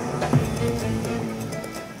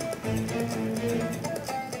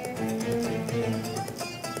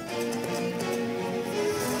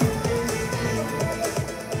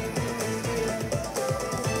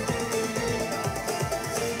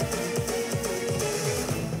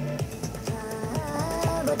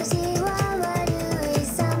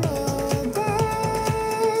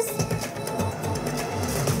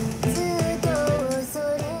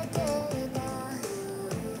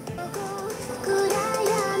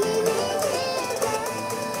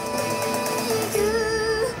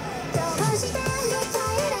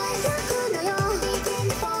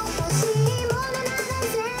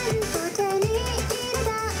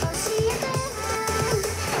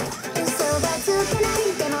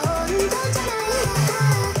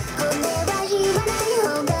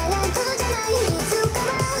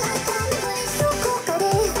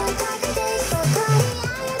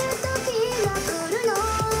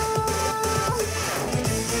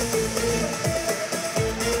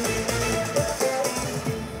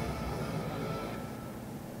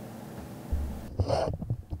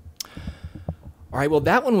 right, well,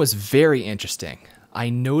 that one was very interesting. I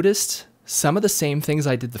noticed some of the same things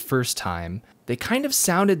I did the first time. They kind of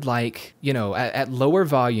sounded like, you know, at lower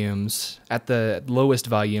volumes, at the lowest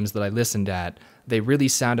volumes that I listened at, they really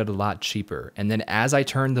sounded a lot cheaper. And then as I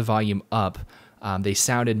turned the volume up, they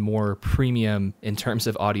sounded more premium in terms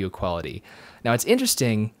of audio quality. Now, it's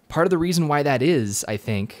interesting. Part of the reason why that is, I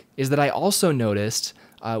think, is that I also noticed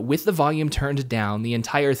with the volume turned down, the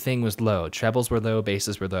entire thing was low. Trebles were low,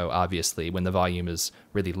 basses were low, obviously, when the volume is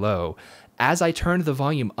really low. As I turned the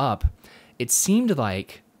volume up, it seemed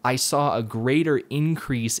like I saw a greater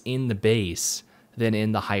increase in the bass than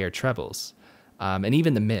in the higher trebles, and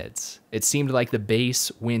even the mids. It seemed like the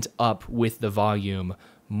bass went up with the volume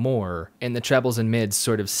more, and the trebles and mids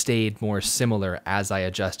sort of stayed more similar as I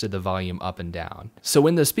adjusted the volume up and down. So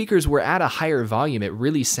when the speakers were at a higher volume, it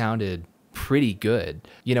really sounded pretty good.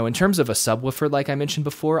 You know, in terms of a subwoofer, like I mentioned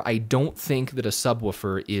before, I don't think that a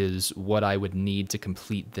subwoofer is what I would need to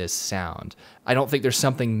complete this sound. I don't think there's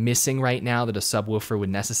something missing right now that a subwoofer would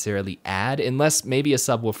necessarily add, unless maybe a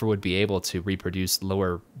subwoofer would be able to reproduce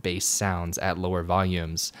lower bass sounds at lower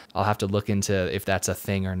volumes. I'll have to look into if that's a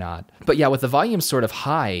thing or not. But yeah, with the volume sort of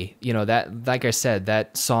high, you know, that, like I said,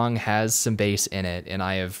 that song has some bass in it, and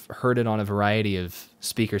I have heard it on a variety of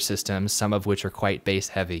speaker systems, some of which are quite bass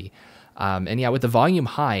heavy. And yeah, with the volume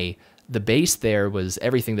high, the bass there was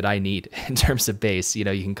everything that I need in terms of bass. You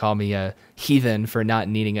know, you can call me a heathen for not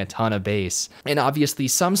needing a ton of bass. And obviously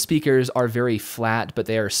some speakers are very flat, but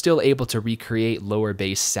they are still able to recreate lower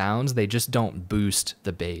bass sounds. They just don't boost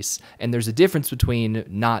the bass. And there's a difference between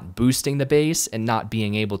not boosting the bass and not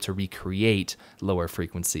being able to recreate lower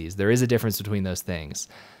frequencies. There is a difference between those things.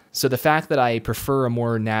 So the fact that I prefer a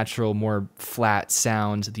more natural, more flat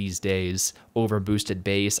sound these days over boosted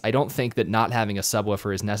bass, I don't think that not having a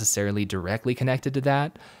subwoofer is necessarily directly connected to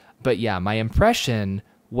that. But yeah, my impression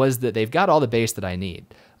was that they've got all the bass that I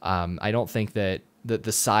need. I don't think that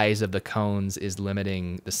the size of the cones is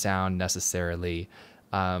limiting the sound necessarily.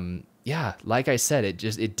 Yeah, like I said,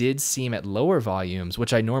 it did seem at lower volumes,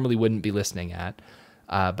 which I normally wouldn't be listening at,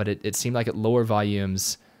 but it seemed like at lower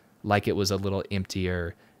volumes, like it was a little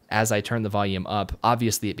emptier. As I turned the volume up,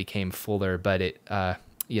 obviously it became fuller, but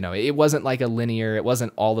it wasn't like a linear, it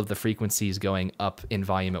wasn't all of the frequencies going up in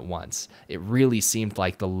volume at once. It really seemed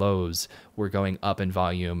like the lows were going up in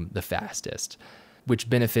volume the fastest, which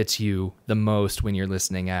benefits you the most when you're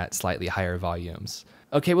listening at slightly higher volumes.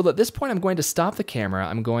 Okay, well, at this point, I'm going to stop the camera.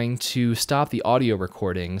 I'm going to stop the audio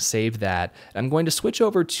recording, save that. I'm going to switch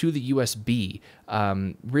over to the USB.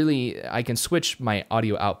 Really, I can switch my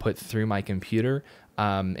audio output through my computer.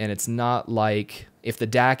 And it's not like if the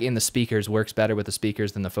DAC in the speakers works better with the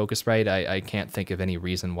speakers than the Focusrite, I can't think of any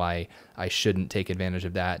reason why I shouldn't take advantage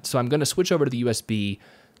of that. So I'm going to switch over to the USB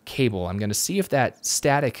cable. I'm going to see if that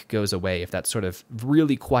static goes away, if that sort of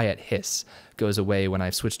really quiet hiss goes away when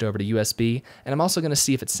I've switched over to USB. And I'm also going to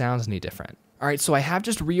see if it sounds any different. All right, so I have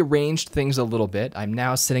just rearranged things a little bit. I'm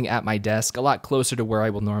now sitting at my desk, a lot closer to where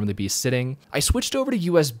I will normally be sitting. I switched over to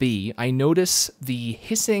USB. I notice the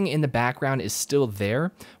hissing in the background is still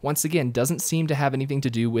there. Once again, doesn't seem to have anything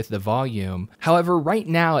to do with the volume. However, right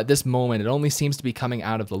now at this moment, it only seems to be coming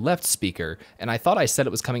out of the left speaker, and I thought I said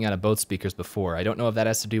it was coming out of both speakers before. I don't know if that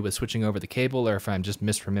has to do with switching over the cable or if I'm just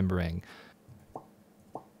misremembering.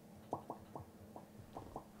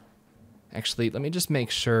 Actually, let me just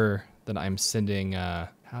make sure that I'm sending, how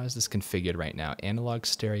is this configured right now? Analog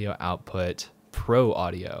stereo output, Pro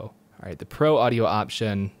Audio. All right, the Pro Audio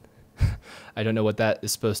option, I don't know what that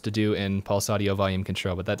is supposed to do in Pulse Audio volume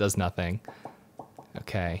control, but that does nothing.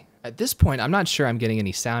 Okay, at this point, I'm not sure I'm getting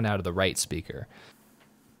any sound out of the right speaker.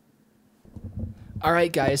 All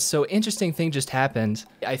right, guys, so interesting thing just happened.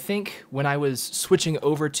 I think when I was switching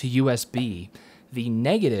over to USB, the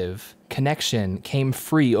negative connection came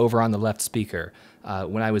free over on the left speaker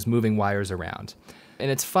when I was moving wires around.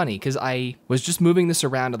 And it's funny because I was just moving this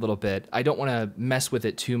around a little bit. I don't want to mess with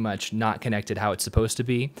it too much, not connected how it's supposed to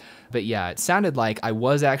be. But yeah, it sounded like I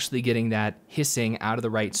was actually getting that hissing out of the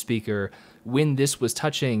right speaker when this was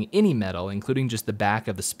touching any metal, including just the back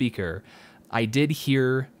of the speaker. I did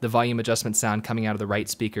hear the volume adjustment sound coming out of the right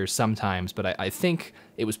speaker sometimes, but I think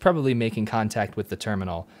it was probably making contact with the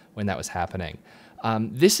terminal when that was happening.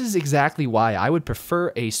 This is exactly why I would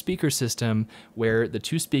prefer a speaker system where the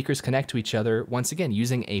two speakers connect to each other, once again,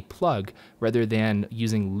 using a plug rather than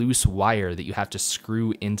using loose wire that you have to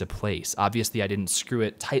screw into place. Obviously, I didn't screw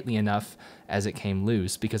it tightly enough as it came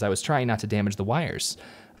loose because I was trying not to damage the wires.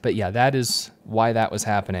 But yeah, that is why that was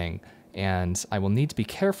happening, and I will need to be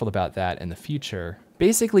careful about that in the future.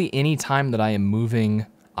 Basically, any time that I am moving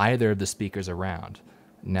either of the speakers around.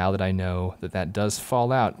 Now that I know that that does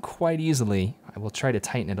fall out quite easily, I will try to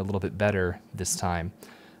tighten it a little bit better this time.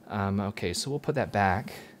 Okay, so we'll put that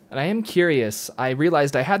back. And I am curious, I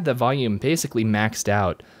realized I had the volume basically maxed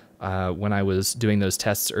out when I was doing those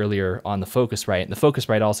tests earlier on the Focusrite. And the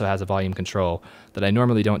Focusrite also has a volume control that I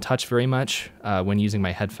normally don't touch very much when using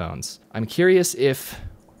my headphones. I'm curious if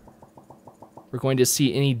we're going to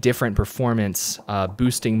see any different performance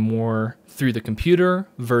boosting more through the computer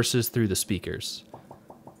versus through the speakers.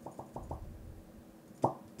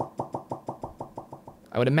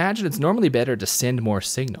 I would imagine it's normally better to send more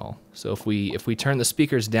signal. So if we turn the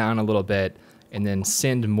speakers down a little bit and then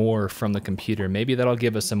send more from the computer, maybe that'll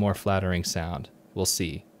give us a more flattering sound. We'll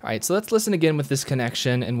see. All right, so let's listen again with this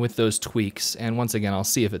connection and with those tweaks. And once again, I'll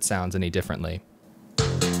see if it sounds any differently.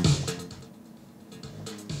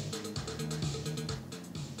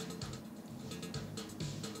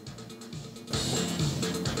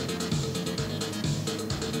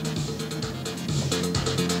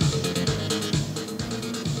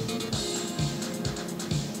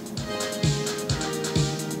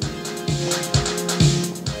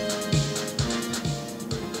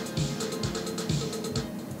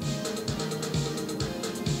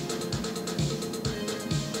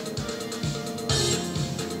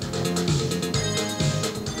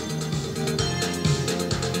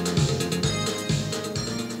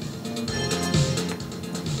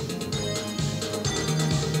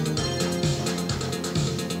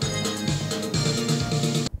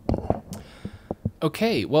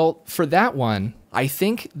 Okay, well, for that one, I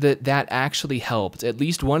think that actually helped. At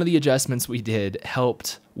least one of the adjustments we did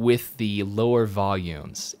helped with the lower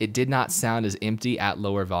volumes. It did not sound as empty at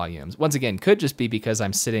lower volumes. Once again, could just be because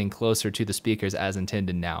I'm sitting closer to the speakers as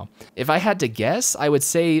intended now. If I had to guess, I would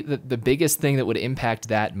say that the biggest thing that would impact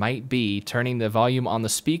that might be turning the volume on the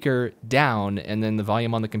speaker down and then the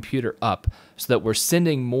volume on the computer up so that we're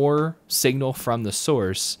sending more signal from the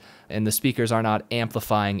source and the speakers are not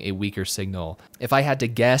amplifying a weaker signal. If I had to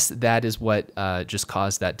guess, that is what just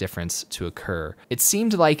caused that difference to occur. It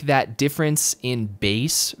seemed like that difference in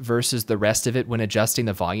bass versus the rest of it when adjusting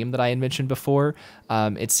the volume that I had mentioned before,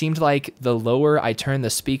 it seemed like the lower I turned the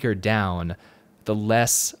speaker down, the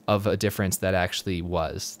less of a difference that actually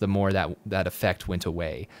was, the more that effect went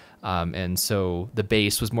away. And so the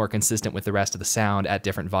bass was more consistent with the rest of the sound at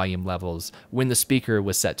different volume levels when the speaker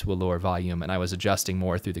was set to a lower volume and I was adjusting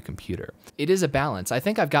more through the computer. It is a balance. I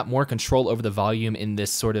think I've got more control over the volume in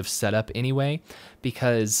this sort of setup anyway,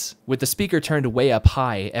 because with the speaker turned way up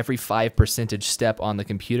high, every 5% step on the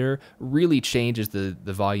computer really changes the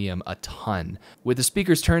volume a ton. With the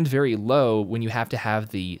speakers turned very low, when you have to have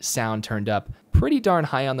the sound turned up pretty darn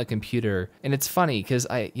high on the computer, and it's funny because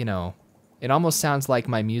it almost sounds like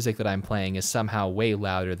my music that I'm playing is somehow way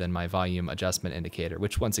louder than my volume adjustment indicator,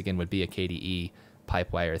 which once again would be a KDE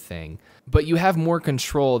pipe wire thing. But you have more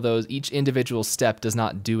control, though each individual step does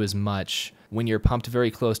not do as much when you're pumped very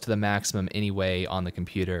close to the maximum anyway on the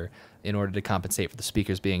computer in order to compensate for the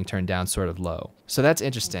speakers being turned down sort of low. So that's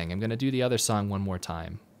interesting. I'm going to do the other song one more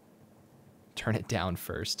time. Turn it down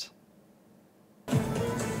first.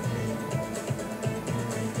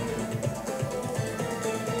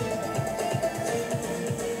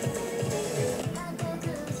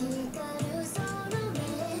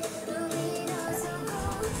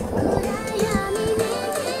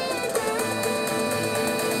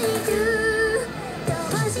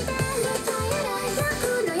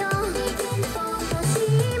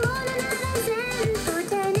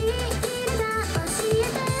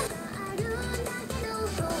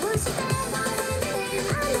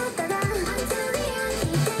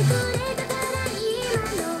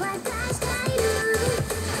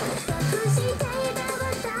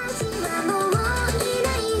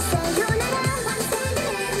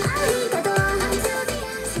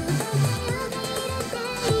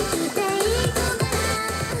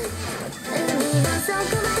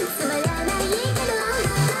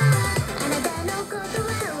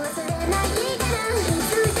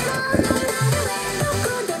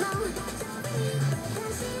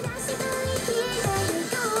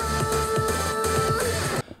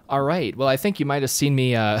 All right, well, I think you might have seen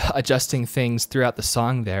me adjusting things throughout the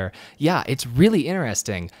song there. Yeah, it's really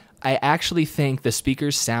interesting. I actually think the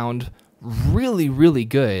speakers sound really, really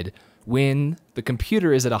good when the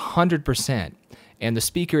computer is at 100% and the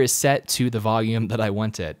speaker is set to the volume that I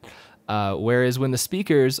want it. Whereas when the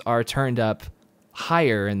speakers are turned up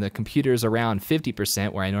higher and the computer is around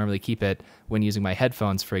 50%, where I normally keep it when using my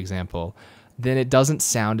headphones, for example, then it doesn't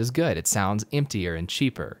sound as good. It sounds emptier and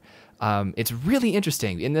cheaper. It's really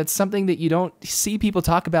interesting, and that's something that you don't see people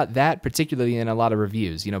talk about that particularly in a lot of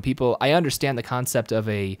reviews. I understand the concept of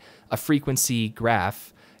a frequency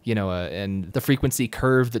graph, and the frequency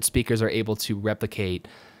curve that speakers are able to replicate.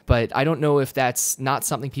 But I don't know if that's not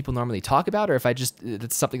something people normally talk about, or if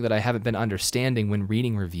it's something that I haven't been understanding when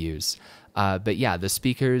reading reviews. But yeah, the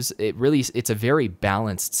speakers, it's a very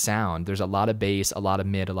balanced sound. There's a lot of bass, a lot of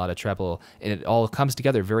mid, a lot of treble, and it all comes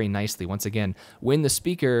together very nicely. Once again, when the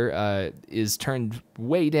speaker is turned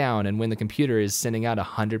way down and when the computer is sending out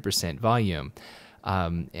 100% volume.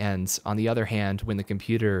 And on the other hand, when the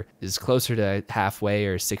computer is closer to halfway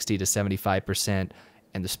or 60 to 75%,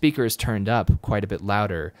 and the speaker is turned up quite a bit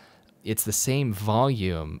louder, it's the same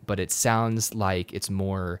volume, but it sounds like it's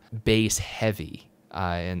more bass heavy,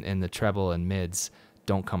 and the treble and mids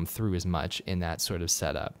don't come through as much in that sort of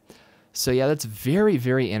setup. So yeah, that's very,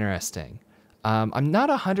 very interesting. I'm not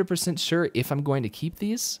 100% sure if I'm going to keep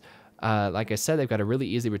these. Like I said, they've got a really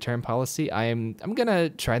easy return policy. I'm gonna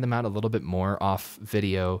try them out a little bit more off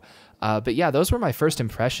video. But yeah, those were my first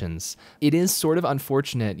impressions. It is sort of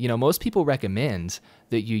unfortunate. Most people recommend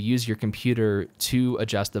that you use your computer to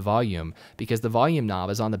adjust the volume because the volume knob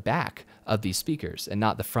is on the back of these speakers and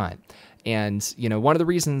not the front. And, one of the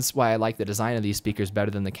reasons why I like the design of these speakers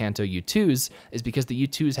better than the Kanto U2s is because the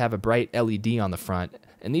U2s have a bright LED on the front,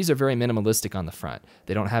 and these are very minimalistic on the front.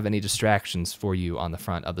 They don't have any distractions for you on the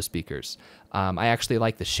front of the speakers. I actually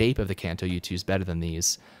like the shape of the Kanto U2s better than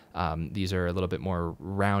these. These are a little bit more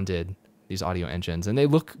rounded, these audio engines, and they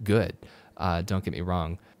look good. Don't get me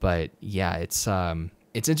wrong. But yeah, it's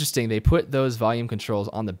interesting. They put those volume controls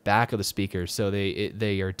on the back of the speaker, so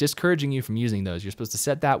they are discouraging you from using those. You're supposed to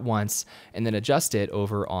set that once and then adjust it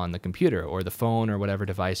over on the computer or the phone or whatever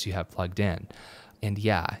device you have plugged in. And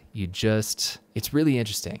yeah, it's really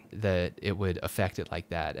interesting that it would affect it like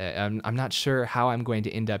that. I'm not sure how I'm going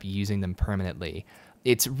to end up using them permanently.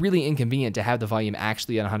 It's really inconvenient to have the volume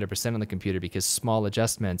actually at 100% on the computer because small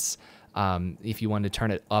adjustments, if you want to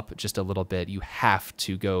turn it up just a little bit, you have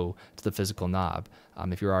to go to the physical knob.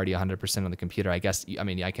 If you're already 100% on the computer, I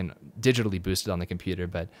can digitally boost it on the computer,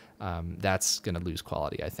 but that's going to lose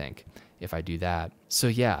quality, I think, if I do that. So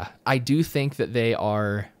yeah, I do think that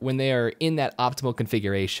when they are in that optimal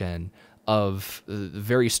configuration of the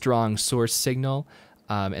very strong source signal,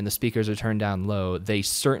 and the speakers are turned down low, they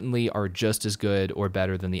certainly are just as good or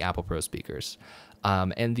better than the Apple Pro speakers.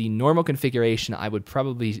 And the normal configuration, I would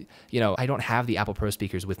probably, I don't have the Apple Pro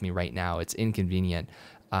speakers with me right now. It's inconvenient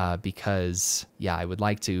because, yeah, I would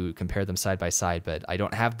like to compare them side by side, but I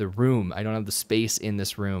don't have the room. I don't have the space in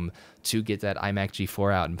this room to get that iMac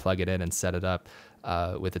G4 out and plug it in and set it up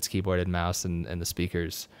with its keyboard and mouse and the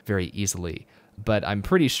speakers very easily. But I'm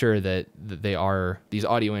pretty sure that these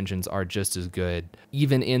audio engines are just as good,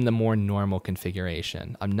 even in the more normal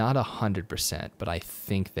configuration. I'm not 100%, but I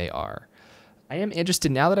think they are. I am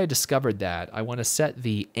interested, now that I discovered that, I want to set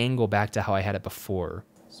the angle back to how I had it before.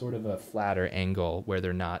 Sort of a flatter angle where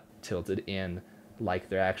they're not tilted in like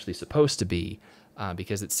they're actually supposed to be,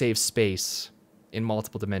 because it saves space in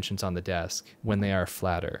multiple dimensions on the desk when they are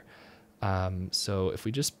flatter. So if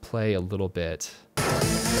we just play a little bit.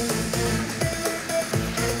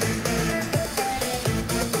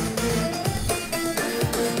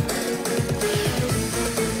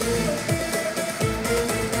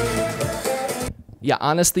 Yeah,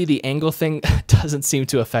 honestly, the angle thing doesn't seem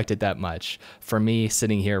to affect it that much for me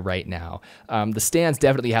sitting here right now. The stands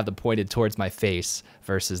definitely have them pointed towards my face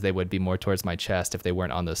versus they would be more towards my chest if they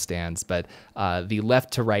weren't on those stands. But the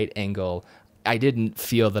left to right angle, I didn't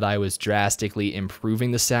feel that I was drastically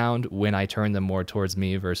improving the sound when I turned them more towards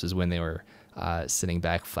me versus when they were sitting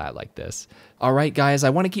back flat like this. All right, guys,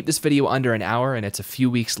 I want to keep this video under an hour, and it's a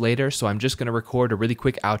few weeks later, so I'm just going to record a really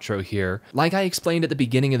quick outro here. Like I explained at the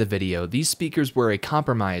beginning of the video, these speakers were a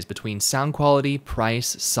compromise between sound quality, price,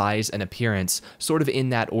 size, and appearance, sort of in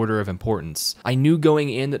that order of importance. I knew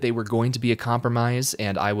going in that they were going to be a compromise,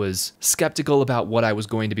 and I was skeptical about what I was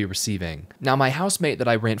going to be receiving. Now, my housemate that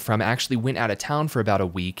I rent from actually went out of town for about a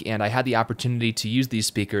week, and I had the opportunity to use these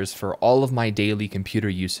speakers for all of my daily computer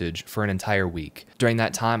usage for an entire week. During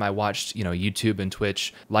that time, I watched, YouTube and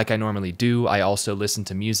Twitch like I normally do. I also listened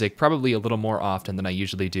to music probably a little more often than I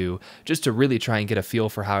usually do, just to really try and get a feel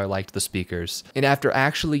for how I liked the speakers. And after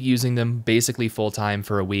actually using them basically full-time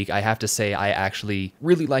for a week, I have to say I actually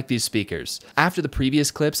really like these speakers. After the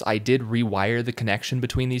previous clips, I did rewire the connection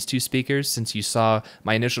between these two speakers, since you saw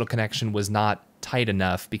my initial connection was not tight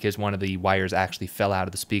enough because one of the wires actually fell out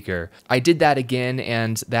of the speaker. I did that again,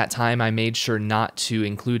 and that time I made sure not to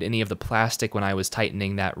include any of the plastic when I was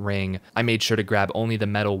tightening that ring. I made sure to grab only the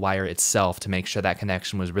metal wire itself to make sure that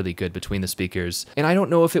connection was really good between the speakers. And I don't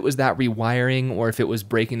know if it was that rewiring or if it was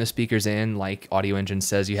breaking the speakers in like Audioengine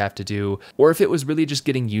says you have to do, or if it was really just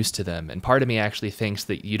getting used to them. And part of me actually thinks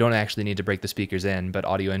that you don't actually need to break the speakers in, but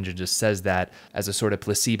Audioengine just says that as a sort of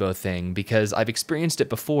placebo thing, because I've experienced it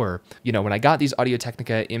before. You know, when I got these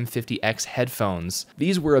Audio-Technica M50X headphones,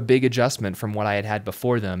 these were a big adjustment from what I had had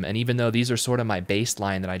before them, and even though these are sort of my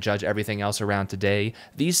baseline that I judge everything else around today,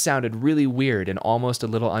 these sounded really weird and almost a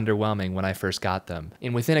little underwhelming when I first got them.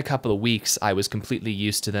 And within a couple of weeks, I was completely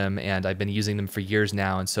used to them, and I've been using them for years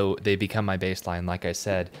now, and so they become my baseline, like I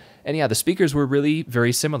said. And yeah, the speakers were really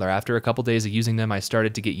very similar. After a couple days of using them, I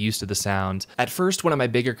started to get used to the sound. At first, one of my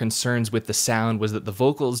bigger concerns with the sound was that the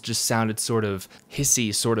vocals just sounded sort of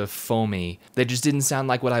hissy, sort of foamy. They just didn't sound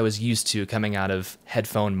like what I was used to coming out of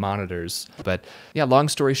headphone monitors. But yeah, long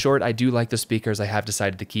story short, I do like the speakers. I have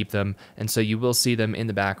decided to keep them, and so you will see them in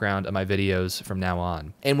the background of my videos from now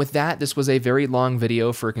on. And with that, this was a very long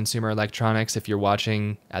video for consumer electronics. If you're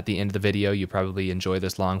watching at the end of the video, you probably enjoy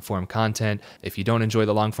this long form content. If you don't enjoy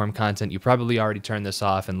the long form content, you probably already turned this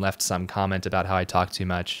off and left some comment about how I talk too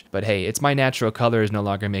much. But hey, it's my natural color is no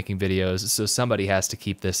longer making videos, so somebody has to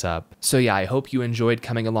keep this up. So yeah, I hope you enjoyed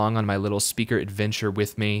coming along on my little speaker adventure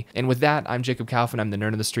with me. And with that, I'm Jacob Kaufman, I'm the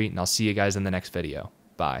nerd of the street, and I'll see you guys in the next video.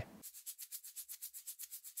 Bye.